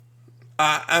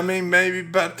 I mean, maybe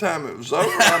by the time it was over,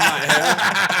 I might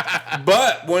have.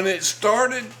 But when it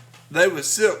started, they was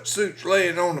silk suits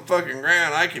laying on the fucking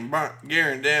ground. I can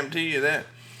guarantee you that.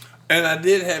 And I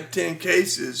did have 10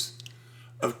 cases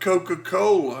of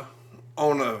Coca-Cola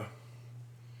on a,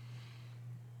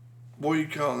 what do you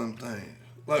call them things?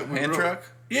 Like Hand truck?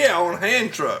 Yeah, on a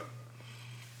hand truck.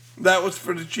 That was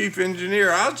for the chief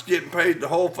engineer. I was getting paid the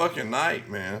whole fucking night,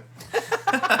 man.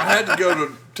 I had to go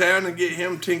to town and get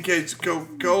him 10 cases of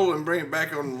Coca-Cola and bring it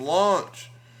back on the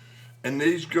launch. And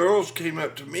these girls came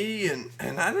up to me, and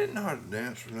I didn't know how to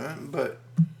dance or nothing, but,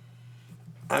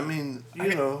 I mean,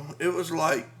 it was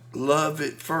like love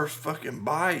at first fucking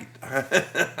bite. I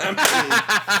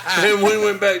mean, and we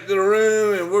went back to the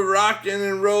room, and we're rocking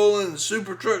and rolling, the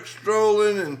super truck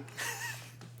strolling, and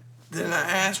then I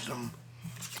asked them,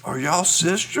 are y'all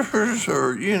sisters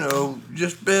or,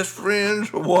 just best friends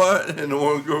or what? And the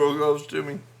one girl goes to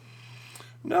me,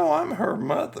 no, I'm her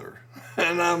mother.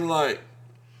 And I'm like,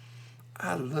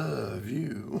 I love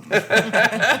you.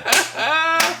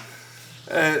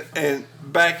 and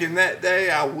back in that day,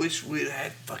 I wish we'd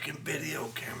had fucking video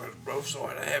cameras, bro, so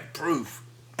I'd have proof.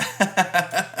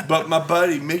 But my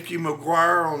buddy Mickey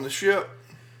McGuire on the ship,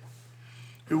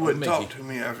 he wouldn't talk to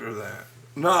me after that.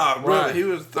 Nah, really, he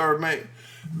was third mate.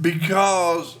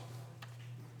 Because,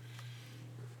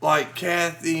 like,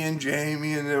 Kathy and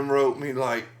Jamie and them wrote me,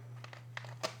 like,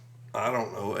 I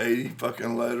don't know, 80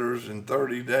 fucking letters in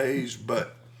 30 days,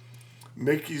 but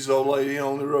Mickey's old lady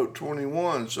only wrote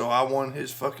 21, so I won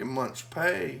his fucking month's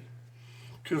pay.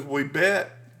 Because we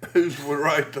bet who's would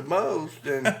write the most.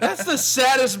 And that's the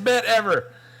saddest bet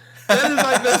ever. That is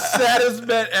like the saddest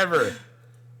bet ever.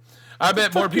 I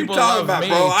bet more people love me.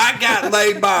 Bro, I got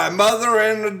laid by a mother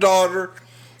and a daughter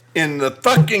in the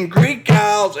fucking Greek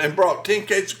Isles and brought 10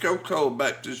 cases of Coca-Cola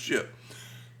back to the ship.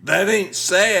 That ain't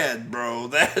sad, bro.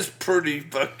 That's pretty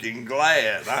fucking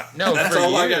glad. That's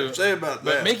all I got to say about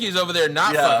that. But Mickey's over there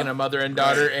not fucking a mother and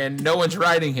daughter, and no one's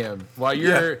writing him while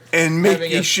you're. And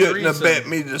Mickey shouldn't have bet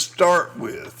me to start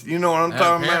with. You know what I'm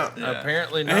talking about?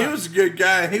 Apparently not. And he was a good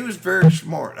guy. He was very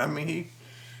smart. I mean,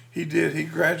 he did. He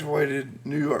graduated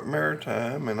New York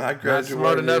Maritime, and I graduated. Not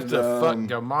smart enough to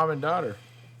fuck a mom and daughter.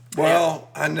 Well,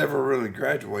 I never really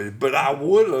graduated, but I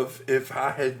would have if I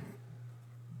had.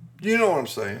 You know what I'm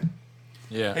saying?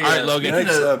 Yeah. Hey, all right,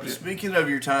 Logan. Speaking of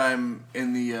your time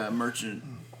in the Merchant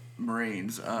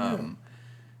Marines,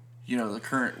 you know,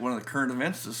 one of the current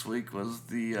events this week was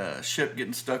the ship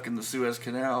getting stuck in the Suez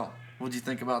Canal. What'd you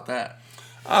think about that?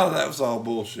 Oh, that was all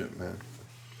bullshit, man.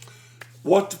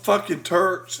 What the fucking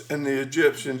Turks and the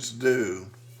Egyptians do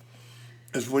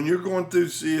is when you're going through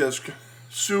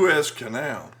Suez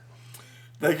Canal,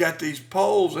 they got these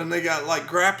poles and they got like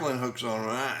grappling hooks on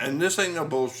them. And this ain't no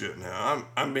bullshit now.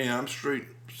 I'm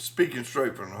speaking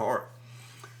straight from the heart.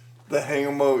 They hang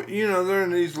them over, you know, they're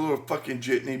in these little fucking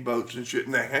jitney boats and shit.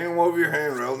 And they hang them over your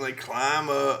handrail and they climb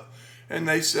up and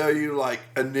they sell you like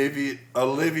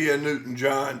Olivia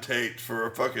Newton-John tapes for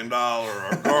 $1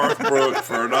 or Garth Brooks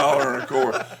for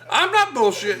 $1.25. I'm not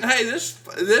bullshitting. Hey,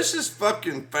 this is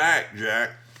fucking fact,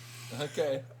 Jack.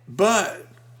 Okay. But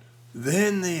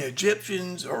then the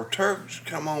Egyptians or Turks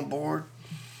come on board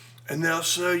and they'll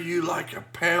sell you like a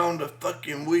pound of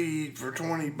fucking weed for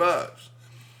 $20.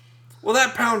 Well,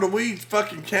 that pound of weed's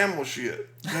fucking camel shit.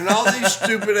 And all these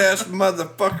stupid ass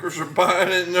motherfuckers are buying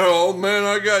it and they're, oh man,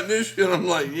 I got this shit. I'm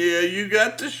like, yeah, you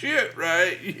got the shit,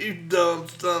 right? You dumb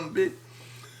son of a bitch.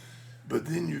 But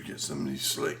then you get some of these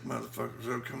slick motherfuckers,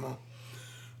 oh, come on.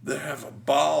 They have a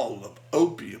ball of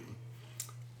opium.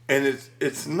 And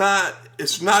it's not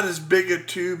as big a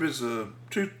tube as a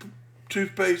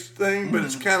toothpaste thing, but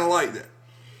it's kind of like that.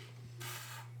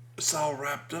 It's all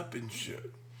wrapped up in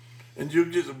shit. And you'll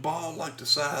get a ball like the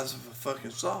size of a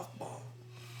fucking softball.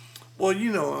 Well,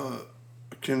 you know,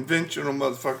 a conventional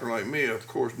motherfucker like me, of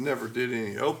course, never did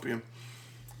any opium.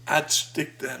 I'd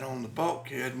stick that on the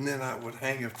bulkhead and then I would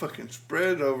hang a fucking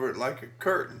spread over it like a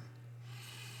curtain.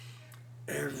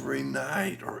 Every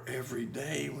night or every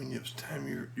day when it's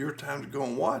time your time to go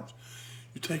and watch,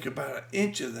 you take about an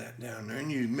inch of that down there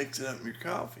and you mix it up in your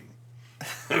coffee.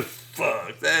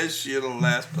 Fuck, that shit'll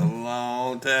last a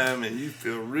long time and you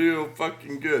feel real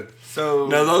fucking good. So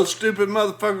now those stupid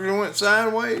motherfuckers that went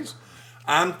sideways,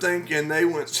 I'm thinking they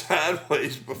went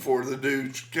sideways before the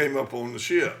dudes came up on the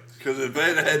ship. Because if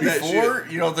they'd had that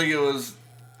shit, you don't think it was?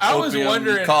 I was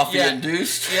wondering, coffee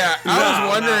induced. Yeah, I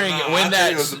was wondering when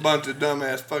that it was a bunch of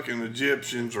dumbass fucking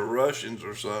Egyptians or Russians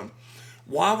or something.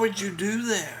 Why would you do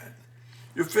that?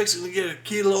 You're fixing to get a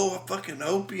kilo of fucking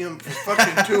opium for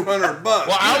fucking $200. Well,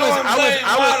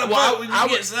 Why would you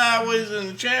get sideways in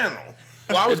the channel?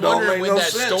 Well, I was wondering when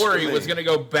that story was going to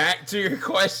go back to your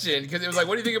question because it was like,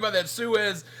 what do you think about that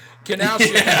Suez Canal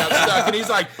shit stuff? And he's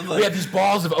like, we had these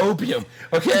balls of opium,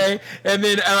 okay? And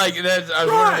then I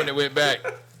was wondering when it went back.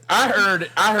 I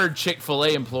heard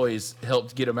Chick-fil-A employees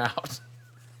helped get them out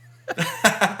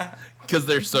because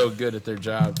they're so good at their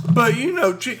job. But you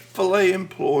know, Chick-fil-A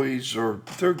employees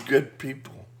they're good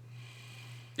people.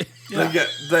 Yeah. They got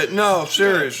that. No,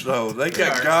 serious though. They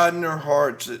got God in their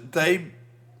hearts. They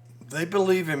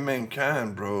believe in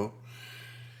mankind, bro.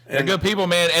 They're good people,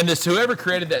 man. And whoever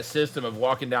created that system of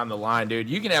walking down the line, dude,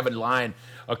 you can have a line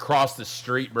across the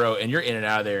street, bro, and you're in and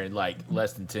out of there in like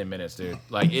less than 10 minutes, dude.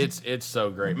 Like it's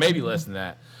so great. Maybe less than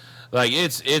that. Like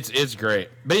it's great.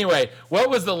 But anyway, what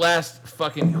was the last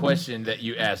fucking question that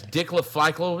you asked?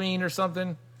 Diclofenac or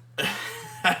something?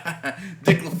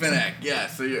 Diclofenac. Yeah.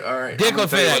 So you're all right.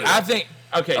 Diclofenac. I think.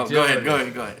 Okay. Oh, go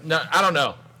ahead. No, I don't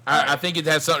know. I think it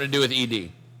has something to do with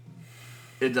ED.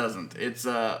 It doesn't. It's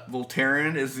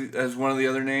Voltaren is one of the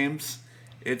other names.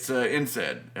 It's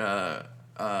NSAID,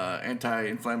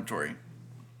 anti-inflammatory.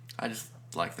 I just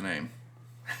like the name.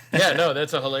 Yeah, no,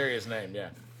 that's a hilarious name. Yeah.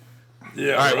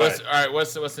 Yeah, All right.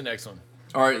 What's the next one?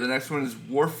 All right, the next one is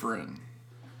Warfarin.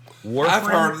 I've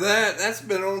heard of that. That's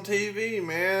been on TV,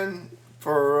 man.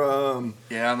 For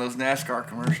Yeah, on those NASCAR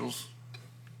commercials.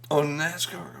 on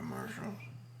NASCAR commercials.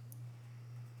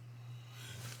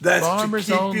 That's to keep you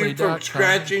FarmersOnly.com. from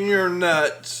scratching your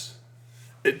nuts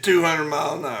at 200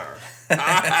 miles an hour.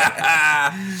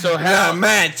 So Now how?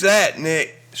 match that,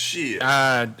 Nick. Shit.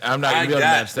 I'm not I gonna be able to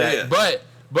got match that. this.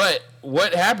 But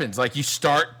what happens? Like you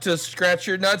start to scratch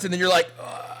your nuts, and then you're like,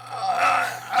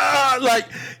 like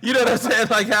you know what I'm saying?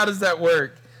 Like how does that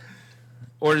work?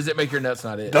 Or does it make your nuts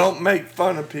not itch? Don't make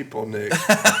fun of people, Nick.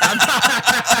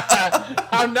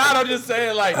 I'm not. I'm just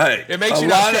saying, like, Hey, it makes a you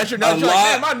not lot scratch of- your nuts. a You're like,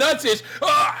 man, lot- my nuts itch.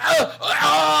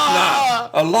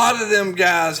 A lot of them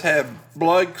guys have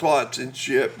blood clots and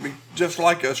shit, just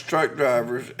like us truck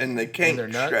drivers, and they can't their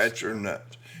nuts? scratch their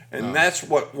nuts. And that's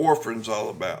what warfarin's all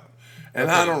about. And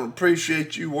I don't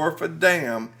appreciate you worth a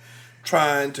damn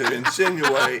trying to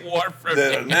insinuate Warfarin.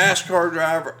 that a NASCAR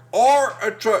driver or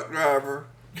a truck driver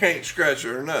can't scratch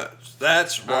their nuts.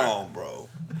 That's wrong, bro.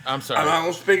 I'm I'm sorry. not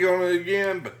going to speak on it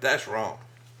again, but that's wrong.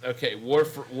 Okay,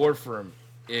 Warfarin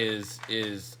is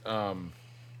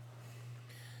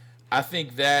I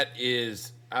think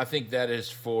that is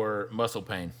for muscle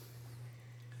pain.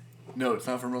 No, it's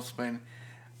not for muscle pain.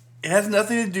 It has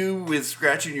nothing to do with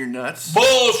scratching your nuts.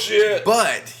 Bullshit!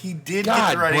 But he did God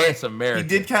get the right bless answer. America. He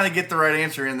did kind of get the right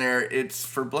answer in there. It's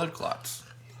for blood clots.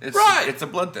 It's, Right. It's a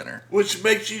blood thinner. Which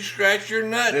makes you scratch your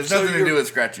nuts. There's so nothing to you're- do with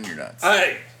scratching your nuts.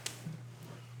 Hey,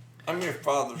 I'm your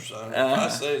father's son. If I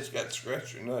say it's got to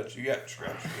scratch your nuts, you got to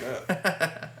scratch your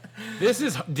nuts. This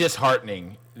is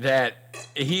disheartening that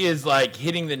he is like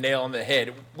hitting the nail on the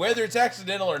head, whether it's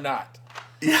accidental or not.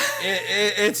 Yeah.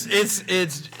 It's.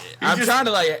 I'm just- trying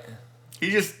to like. He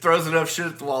just throws enough shit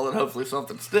at the wall that hopefully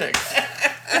something sticks.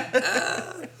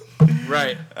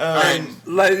 Right. All right. And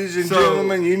ladies and So-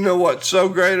 gentlemen, you know what's so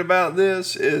great about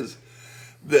this is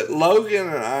that Logan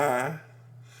and I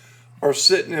are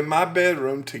sitting in my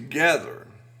bedroom together,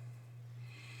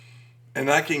 and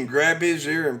I can grab his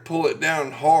ear and pull it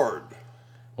down hard.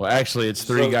 Well, actually, it's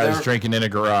three So guys there- drinking in a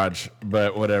garage,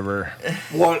 but whatever.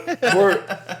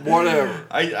 Whatever.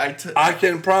 I I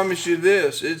can promise you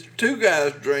this: it's two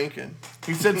guys drinking.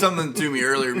 He said something to me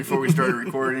earlier before we started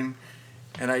recording,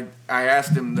 and I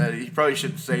asked him that he probably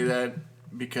shouldn't say that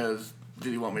because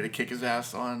did he want me to kick his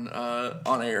ass on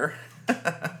air?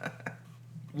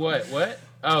 What?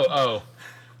 Oh.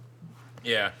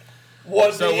 Yeah.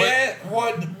 What So the what- at?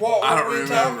 What I were don't we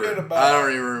remember. talking about? I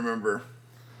don't even remember.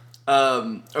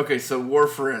 Okay, so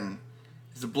Warfarin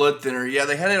is a blood thinner. Yeah,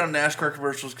 they had it on NASCAR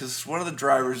commercials because one of the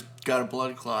drivers got a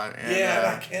blood clot. And,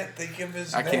 Yeah, I can't think of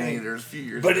his I name. can't either. It was a few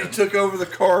years But ago. he took over the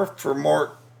car for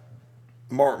Mark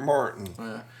Martin.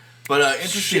 Yeah. But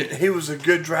interesting. Shit, he was a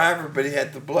good driver, but he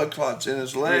had the blood clots in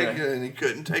his leg, Yeah. and he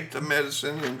couldn't take the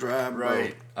medicine and drive.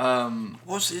 Right.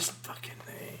 What's his fucking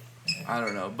name? I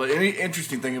don't know. But any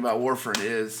interesting thing about Warfarin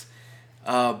is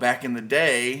back in the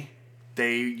day,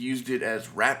 they used it as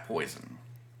rat poison.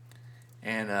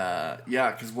 And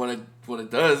yeah, because what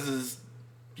it does is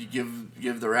you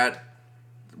give the rat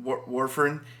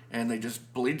warfarin and they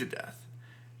just bleed to death.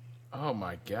 Oh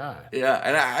my God. Yeah,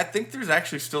 and I think there's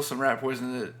actually still some rat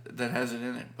poison that has it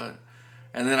in it,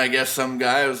 and then I guess some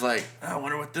guy was like, I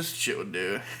wonder what this shit would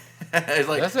do. He's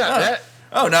like, That's not that.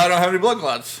 oh, now I don't have any blood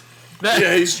clots.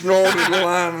 Yeah, he snorted a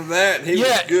line of that, and he was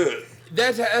Yeah. good.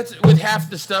 That's with half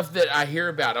the stuff that I hear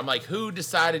about. I'm like, who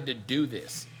decided to do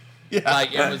this? Yeah,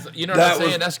 Like, it was, you know what That I'm saying?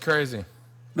 was- That's crazy.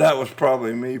 That was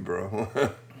probably me, bro.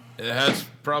 That's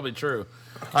probably true.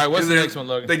 All right, what's the next one,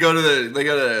 Logan? They go to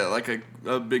like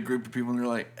a big group of people and they're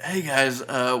like, hey guys,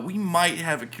 we might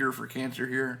have a cure for cancer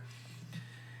here.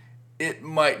 It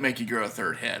might make you grow a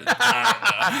third head.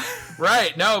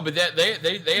 Right, no, but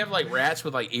they have like rats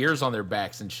with like ears on their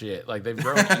backs and shit. Like they've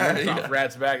grown ears off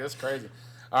rats' back. That's crazy.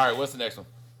 All right, what's the next one?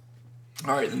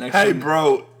 All right, the next Hey, one.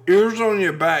 bro, ears on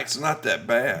your back's not that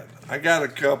bad. I got a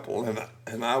couple,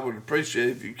 and I would appreciate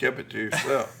if you kept it to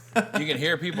yourself. You can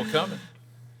hear people coming.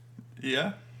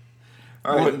 Yeah.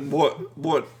 All right.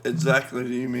 What exactly do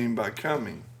you mean by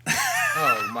coming?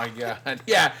 Oh my God.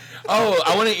 Yeah. Oh,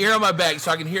 I want an ear on my back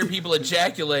so I can hear people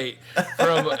ejaculate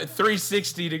from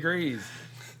 360 degrees.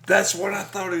 That's what I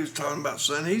thought he was talking about,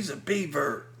 son. He's a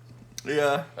pervert.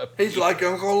 Yeah. He's like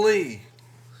Uncle Lee.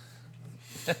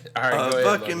 All right, go A ahead,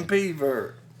 fucking Logan.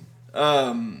 pervert.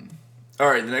 All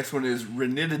right, the next one is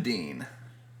ranitidine.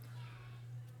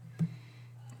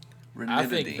 I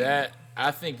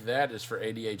think that is for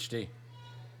ADHD.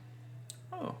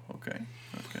 Oh, okay.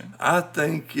 Okay. I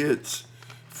think it's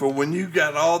for when you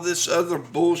got all this other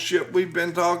bullshit we've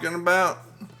been talking about.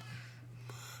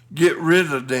 Get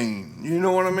rid of Dean. You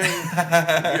know what I mean?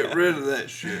 Get rid of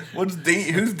that shit. What's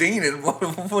Dean? Who's Dean, and what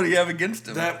do you have against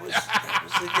him? That was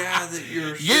the guy that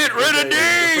you're. Get rid of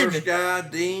Dean! The first guy,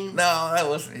 Dean. No, that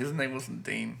wasn't. His name wasn't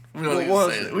Dean. We don't, What need to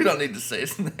was say it? it. We don't need to say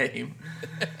his name.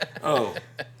 Oh,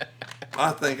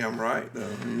 I think I'm right though.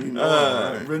 You know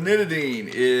I'm right. Ranitidine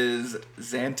is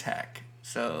Zantac.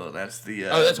 So that's the.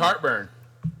 that's heartburn.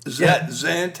 Is that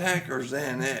Zantac or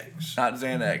Xanax? Not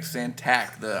Xanax.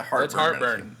 Zantac, the heartburn. That's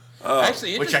heartburn. medicine.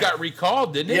 Actually, it just got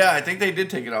recalled, didn't it? Yeah, I think they did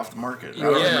take it off the market. I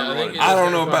don't Yeah, remember I think what it it I is.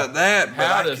 don't know about that, but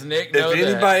How does Nick know if that?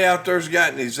 anybody out there's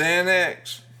got any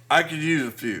Xanax, I could use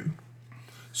a few.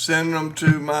 Send them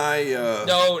to my.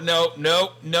 No.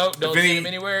 Don't send him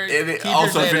anywhere. Keep your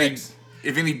Also, Xanax.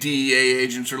 if any DEA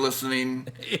agents are listening,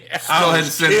 Yeah. go ahead and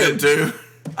send them to.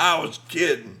 I was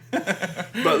kidding.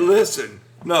 But listen,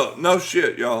 no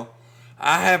shit, y'all.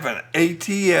 I have an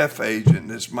ATF agent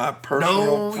that's my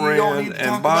personal friend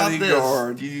and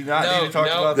bodyguard You do not need to talk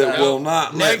No, about that that. will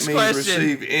not Next let me question.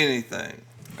 receive anything.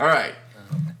 All right.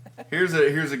 Here's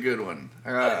a good one. I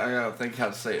gotta think how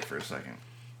to say it for a second.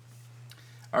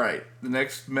 All right. The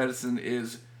next medicine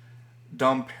is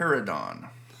domperidone.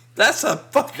 That's a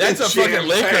fucking That's a fucking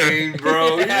liquor. champagne,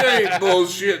 bro. You ain't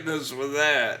bullshitting us with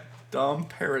that.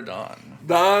 Domperidone.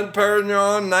 Don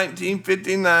Perignon,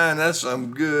 1959. That's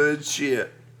some good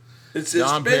shit. It's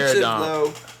Dom expensive, Perignon.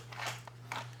 though.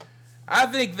 I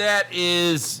think that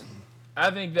is. I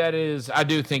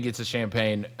do think it's a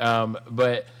champagne.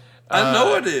 But I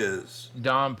know it is.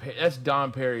 That's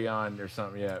Dom Perignon or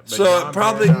something. Yeah. But So Dom it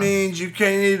probably Perignon- means you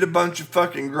can't eat a bunch of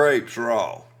fucking grapes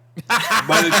raw.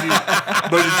 but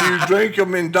if you drink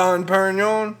them in Don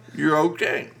Perignon, you're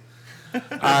okay. All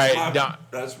right,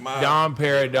 That's my. Dom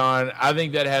Perignon. I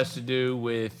think that has to do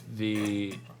with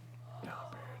the. Dom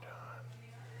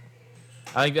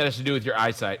Perignon. I think that has to do with your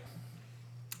eyesight.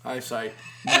 Eyesight.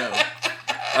 No.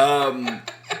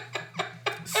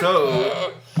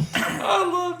 So I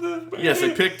love this man. yes, I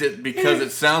picked it because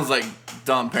it sounds like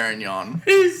Dom Perignon.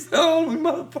 He's the only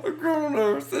motherfucker on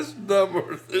earth that's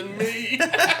dumber than me.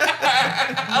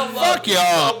 Fuck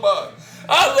y'all.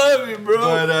 I love you, bro.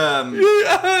 But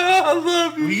I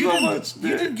love you you so didn't, much.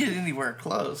 you didn't get anywhere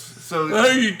close. So Who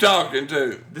are you talking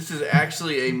to? this is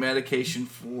actually a medication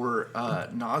for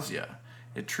nausea.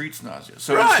 It treats nausea.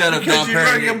 So Right, instead of because Dom you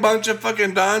drink a Perignon, bunch of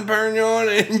fucking Don Perignon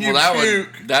and you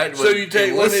puke. that So would you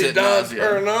take one of these elicit Don nausea.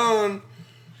 Perignon.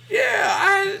 Yeah,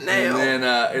 I nailed. And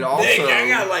then it also Nick, I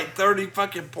got like 30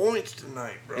 fucking points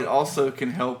tonight, bro. it also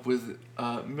can help with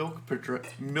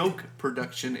milk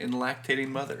production in lactating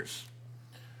mothers.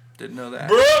 Didn't know that.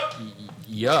 Brooke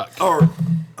Yuck. or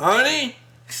honey.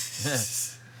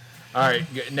 All right,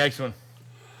 next one.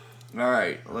 All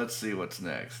right, let's see what's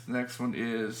next. Next one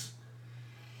is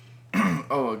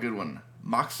a good one.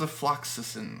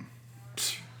 Moxifloxacin.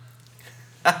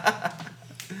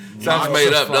 Sounds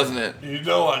made up, doesn't it? You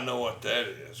know I know what that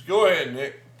is. Go ahead,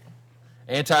 Nick.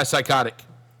 Antipsychotic.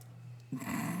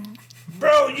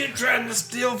 Bro, you're trying to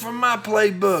steal from my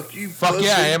playbook. You Fuck pussy.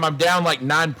 yeah, I am. I'm down like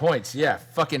 9 points. Yeah,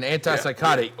 fucking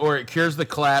antipsychotic, or it cures the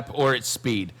clap, or it's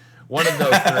speed. One of those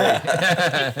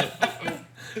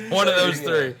three. One of those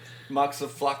three.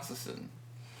 Moxifloxacin.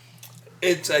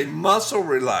 It's a muscle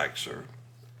relaxer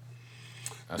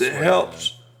I that swear to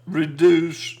helps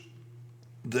reduce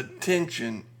the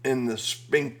tension in the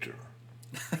sphincter.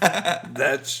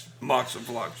 That's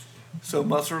moxifloxacin. So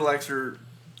muscle relaxer,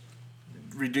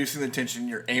 reducing the tension in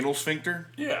your anal sphincter.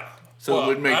 Yeah. So it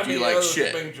would make you like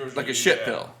shit, like a shit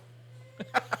pill.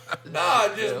 Nah,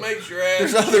 it just makes your ass.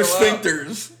 There's other chill out.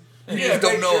 sphincters. You Yeah, just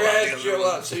don't makes know your about ass the other chill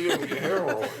out ones. so you don't get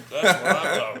hemorrhoids. That's what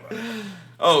I'm talking about.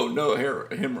 Oh no,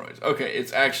 hemorrhoids. Okay,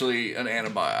 it's actually an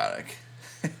antibiotic.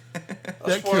 That's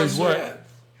That what cures I what? said.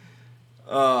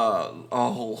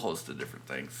 A whole host of different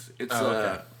things. It's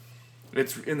okay.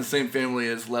 It's in the same family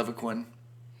as Levaquin.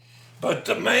 But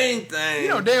the main thing You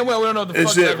know damn well we don't know what the is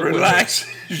fuck it that would-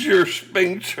 relaxes your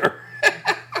sphincter.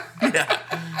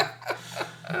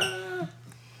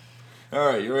 All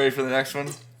right, you ready for the next one?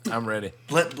 I'm ready.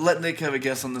 Let Nick have a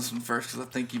guess on this one first, because I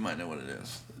think you might know what it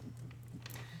is.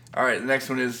 All right, the next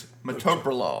one is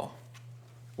metoprolol.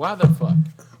 Why the fuck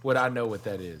would I know what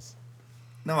that is?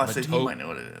 No, I said he Metop- might know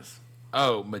what it is.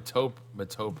 Oh,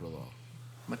 metoprolol.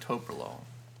 Metoprolol.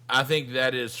 I think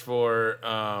that is for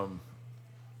metoprolol.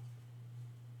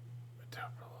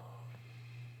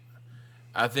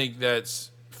 I think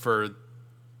that's for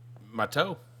my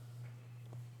toe.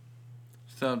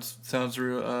 Sounds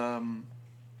real.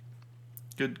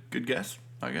 Good guess.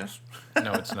 I guess.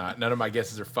 No, it's not. None of my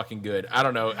guesses are fucking good. I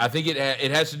don't know. I think it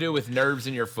has to do with nerves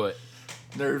in your foot.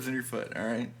 Nerves in your foot. All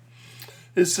right.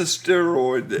 It's a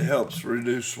steroid that helps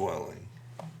reduce swelling.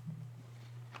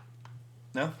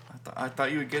 No, I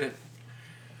thought you would get it.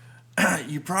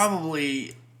 You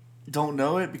probably don't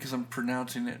know it because I'm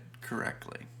pronouncing it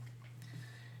correctly.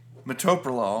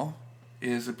 Metoprolol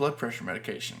is a blood pressure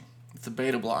medication. It's a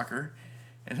beta blocker.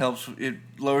 It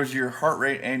lowers your heart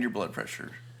rate and your blood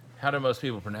pressure. How do most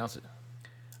people pronounce it?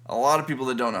 A lot of people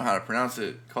that don't know how to pronounce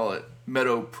it call it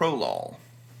metoprolol.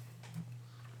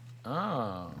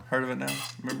 Oh. Heard of it now?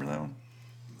 Remember that one?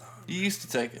 You used to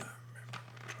take it.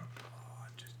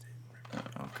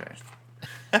 Okay.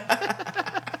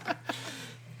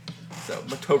 So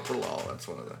metoprolol, that's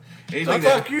one of the. What the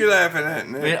fuck you laughing at,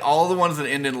 Nick? All the ones that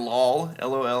end in lol,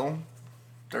 LOL,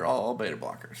 they're all beta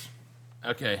blockers.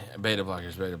 Okay, beta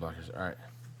blockers. All right.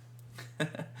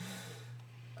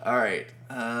 All right.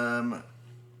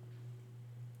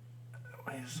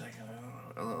 Wait a second.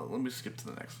 Let me skip to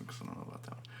the next one because I don't know about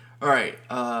that one. All right.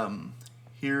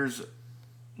 Here's the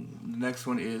next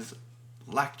one is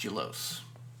lactulose.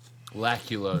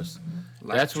 Lactulose.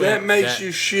 That makes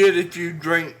you shit if you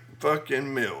drink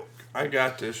fucking milk. I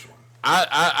got this one.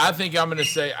 I think I'm gonna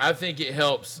say I think it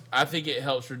helps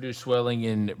reduce swelling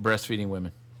in breastfeeding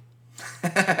women.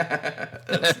 Good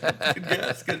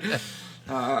guess. Good.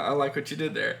 I like what you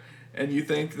did there. And you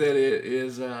think that it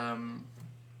is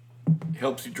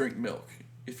helps you drink milk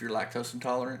if you're lactose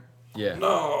intolerant? Yeah.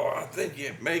 No, I think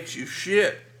it makes you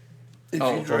shit if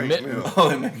you drink milk. Oh,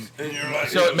 it makes. And you're like,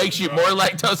 So it makes you more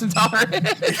lactose intolerant.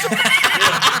 That's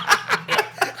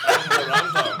what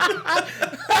I'm talking about.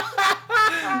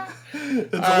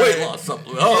 It's a weight loss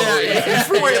supplement. Oh, it's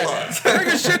for weight loss. Drink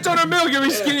a shit ton of milk and be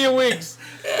skinny in weeks.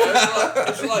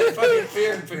 It's like fucking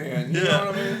fin. You know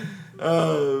what I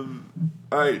mean?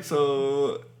 All right,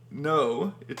 so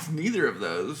no, it's neither of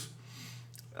those.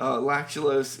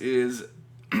 Lactulose is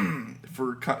can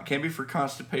be for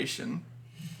constipation.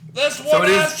 That's what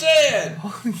I said.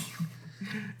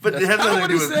 But it has That's nothing what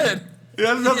to he do with said. It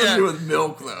has nothing Yeah. to do with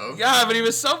milk, though. Yeah, but he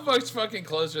was so much fucking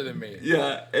closer than me.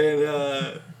 Yeah,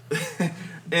 and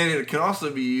and it can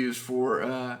also be used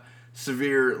for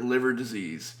severe liver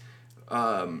disease.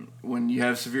 When you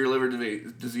have severe liver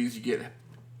disease, you get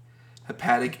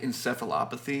hepatic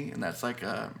encephalopathy, and that's like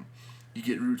you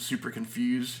get super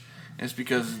confused. And it's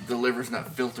because the liver's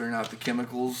not filtering out the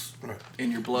chemicals in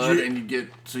your blood, and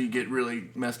you get really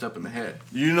messed up in the head.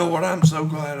 You know what I'm so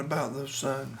glad about, though,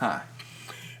 son? Hi.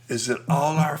 Is that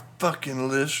all our fucking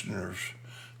listeners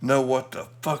know what the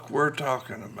fuck we're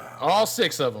talking about. All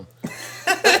 6 of them.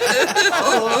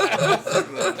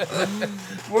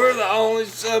 We're the only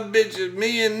sub-bitches,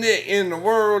 me and Nick, in the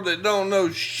world that don't know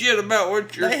shit about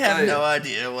what you're saying. They have no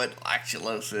idea what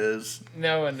lactulose is.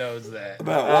 No one knows that.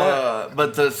 About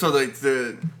what? So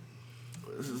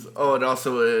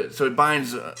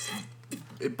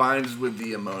It binds with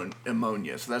the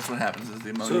ammonia. So that's what happens is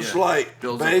the ammonia. So it's like,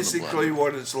 builds up in the basically blood.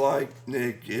 what it's like,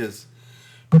 Nick, is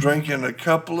drinking a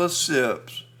couple of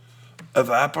sips of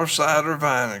apple cider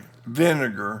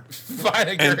vinegar.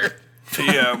 Vinegar.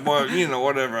 Yeah, well, you know,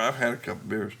 whatever. I've had a couple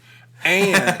beers.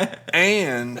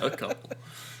 And A couple.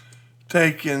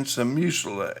 taking some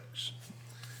Mucilex.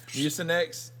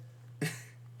 Mucinex.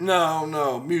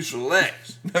 No, Mucilex.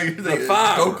 No, you're thinking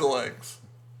fiber. Cocalex.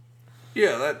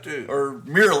 Yeah, that too. Or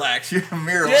Miralax. You're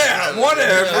Miralax. Yeah,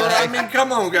 whatever. I mean,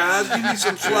 come on, guys. Give me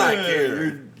some slack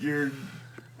here. You're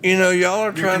You know, y'all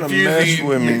are trying to mess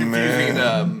with me, you're man.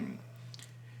 confusing,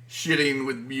 shitting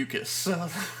with mucus.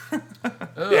 Yeah,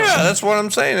 that's what I'm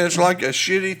saying. It's like a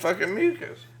shitty fucking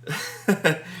mucus.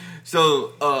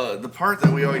 So the part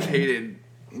that we always hated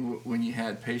when you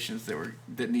had patients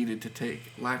that needed to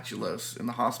take lactulose in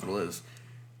the hospital is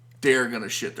they're gonna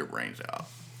shit their brains out.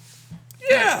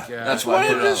 Yeah, Yeah. that's why what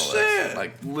put I it on just the list. said.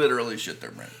 Like literally shit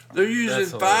their brains out. They're using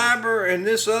That's hilarious. fiber and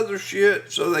this other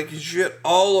shit so they can shit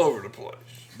all over the place.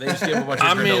 They just give a bunch of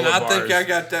I mean, granola I think bars. I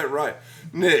got that right.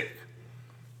 Nick,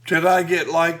 could I get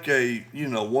like a,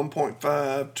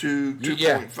 1.5, 2,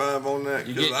 Yeah. 2.5 on that?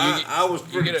 You Because get- I was you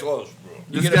pretty get a- close, bro.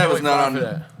 You This get a guy was not 0.5 on. for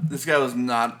that. This guy was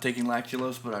not taking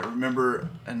lactulose, but I remember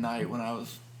a night when I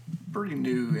was pretty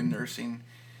new in nursing,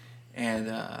 and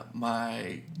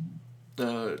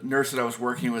the nurse that I was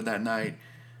working with that night,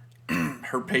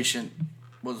 her patient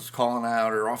was calling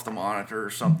out or off the monitor or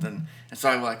something, and so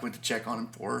I went to check on him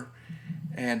for her,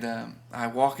 and I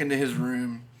walk into his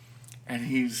room, and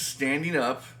he's standing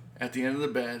up at the end of the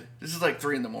bed. This is like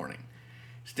 3 a.m.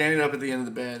 Standing up at the end of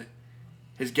the bed.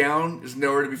 His gown is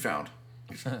nowhere to be found.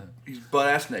 He's butt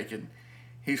ass naked.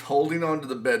 He's holding onto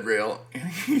the bed rail and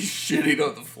he's shitting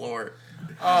on the floor.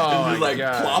 Oh, just my like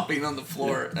God. plopping on the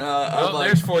floor. And, Well, I'm like,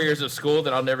 there's 4 years of school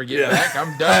that I'll never get Yeah. back.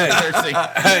 I'm done with nursing.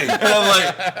 and I'm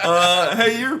like,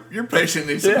 hey, your patient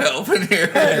needs some help in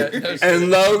here. And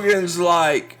Logan's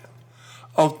like,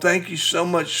 oh, thank you so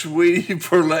much, sweetie,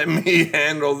 for letting me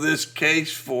handle this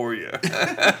case for you.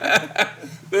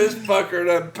 This fucker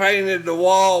done painted the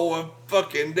wall with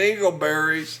fucking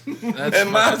dingleberries.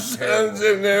 And my son's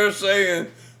in there saying,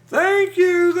 thank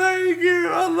you,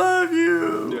 I love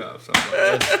you. Yeah, something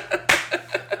like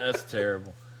that. That's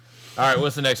terrible. All right,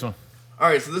 what's the next one? All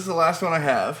right, so this is the last one I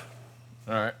have,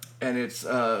 All right. and it's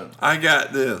I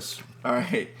got this. all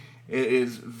right. It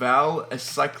is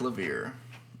valacyclovir.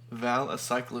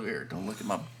 Valacyclovir. Don't look at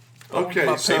my Okay,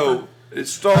 my so paper. it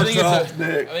starts I off,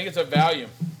 Nick. think it's a Valium.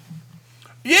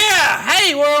 Yeah,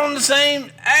 hey, we're on the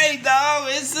same. Hey, dog,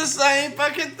 it's the same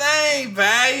fucking thing.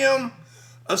 Valium,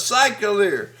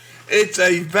 acyclovir. It's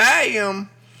a Valium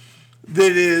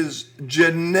that is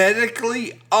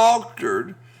genetically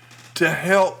altered to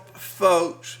help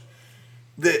folks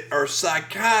that are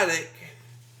psychotic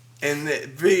and that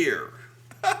veer.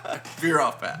 Veer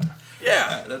off that.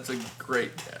 Yeah, That's a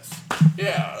great guess.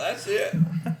 yeah, that's it.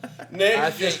 Nick,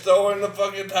 I just think- throw in the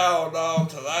fucking towel, dog,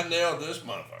 till I nailed this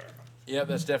motherfucker. Yep,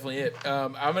 that's definitely it.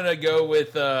 I'm gonna go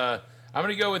with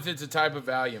it's a type of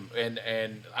Valium,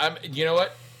 and I'm you know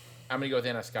what? I'm gonna go with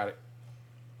antipsychotic.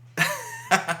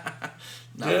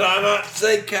 Did I not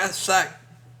say psych?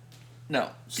 No.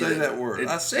 Say that word.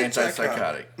 It's I said psychotic.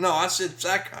 antipsychotic. No, I said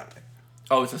psychotic.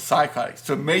 Oh, it's a psychotic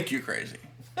to make you crazy.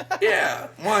 Yeah,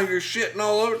 while you're shitting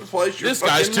all over the place, you're This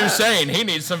guy's fucking too nuts. sane. He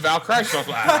needs some Valcrystoff.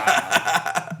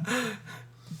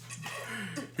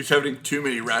 He's having too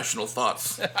many rational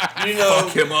thoughts. You know,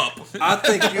 Fuck him up. I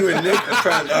think you and Nick are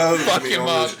trying to hose Fuck me him on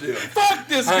up. this deal. Fuck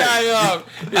this Hey, guy up.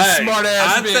 This Hey, smart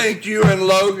ass I bitch. think you and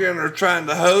Logan are trying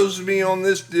to hose me on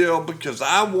this deal because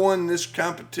I won this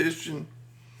competition.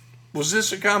 Was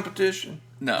this a competition?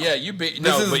 No. Yeah, you beat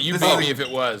This no, is- but you this beat is- me if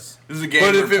it was. This is a game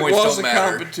But where if it points was a don't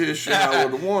matter. competition, I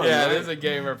would have won. Yeah, right? this is a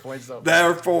game where points don't.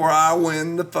 Therefore, I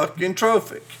win the fucking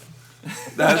trophy.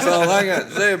 That's all I got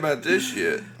to say about this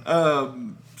shit.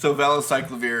 So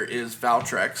valacyclovir is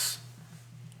Valtrex,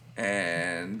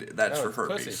 and that's Oh, for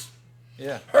it's herpes. pussy.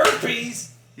 Yeah.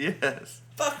 Herpes. Yes.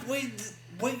 Fuck, we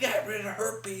got rid of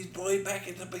herpes, boy, back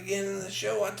at the beginning of the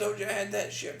show. I told you I had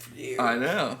that shit for years. I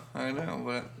know,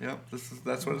 but yep,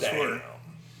 that's what it's for. Damn.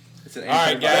 It's an All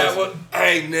right, antibiotic. guys. That was,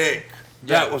 hey, Nick,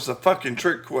 that was a fucking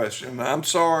trick question. I'm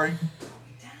sorry.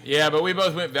 Yeah, but we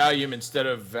both went Valium instead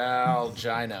of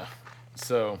Valgina.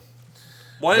 So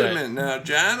Wait Right. a minute now.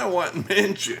 Gina wasn't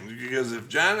mentioned because if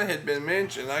Gina had been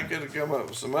mentioned, I could have come up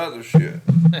with some other shit.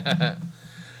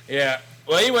 yeah.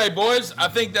 Well, anyway, boys, I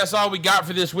think that's all we got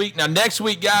for this week. Now, next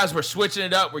week, guys, we're switching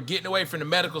it up. We're getting away from the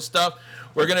medical stuff.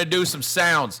 We're gonna do some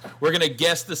sounds. We're gonna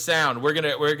guess the sound. We're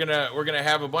gonna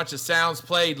have a bunch of sounds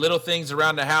played, little things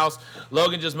around the house.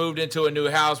 Logan just moved into a new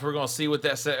house. We're gonna see what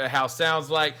that house sounds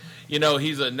like. You know,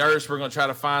 he's a nurse. We're gonna try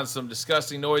to find some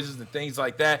disgusting noises and things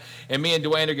like that. And me and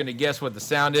Dwayne are gonna guess what the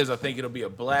sound is. I think it'll be a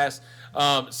blast.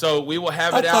 So we will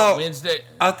have it out Wednesday.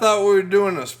 I thought we were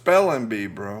doing a spelling bee,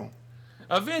 bro.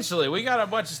 Eventually, we got a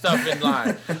bunch of stuff in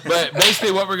line. But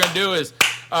basically what we're going to do is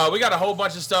we got a whole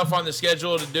bunch of stuff on the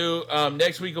schedule to do.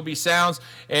 Next week will be sounds,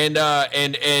 and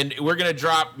we're going to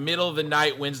drop middle of the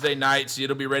night, Wednesday night, so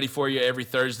it'll be ready for you every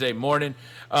Thursday morning.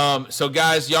 So,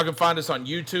 guys, y'all can find us on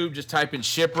YouTube. Just type in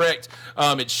Shipwrecked.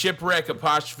 It's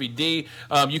Shipwreck''D.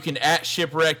 You can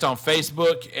 @Shipwrecked on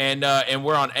Facebook, and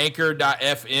we're on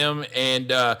Anchor.fm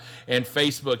and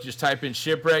Facebook. Just type in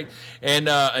Shipwrecked. And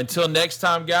until next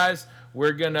time, guys,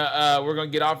 we're gonna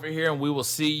get off of here, and we will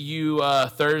see you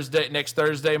next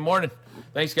Thursday morning.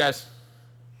 Thanks, guys.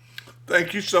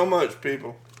 Thank you so much,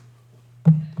 people.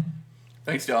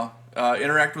 Thanks, y'all.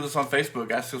 Interact with us on Facebook.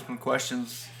 Ask us some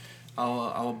questions. I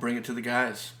will bring it to the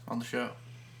guys on the show.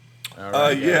 All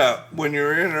right, guys. Yeah, when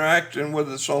you're interacting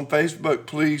with us on Facebook,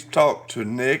 please talk to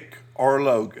Nick or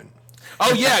Logan.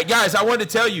 Oh yeah, guys, I wanted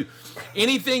to tell you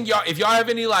anything if y'all have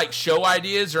any like show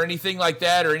ideas or anything like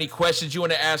that, or any questions you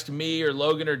want to ask me or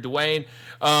Logan or Dwayne,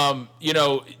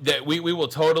 that we will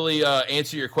totally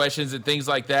answer your questions and things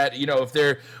like that. You know, if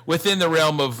they're within the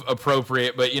realm of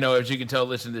appropriate, but as you can tell,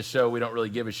 listening to this show, we don't really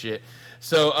give a shit.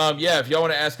 So if y'all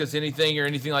want to ask us anything or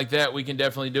anything like that, we can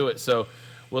definitely do it. So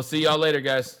we'll see y'all later,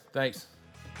 guys. Thanks.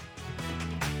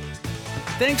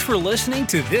 Thanks for listening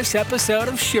to this episode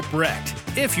of Shipwrecked.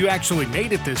 If you actually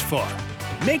made it this far,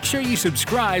 make sure you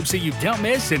subscribe so you don't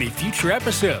miss any future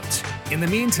episodes. In the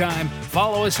meantime,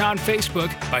 follow us on Facebook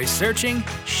by searching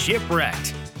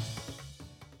Shipwrecked.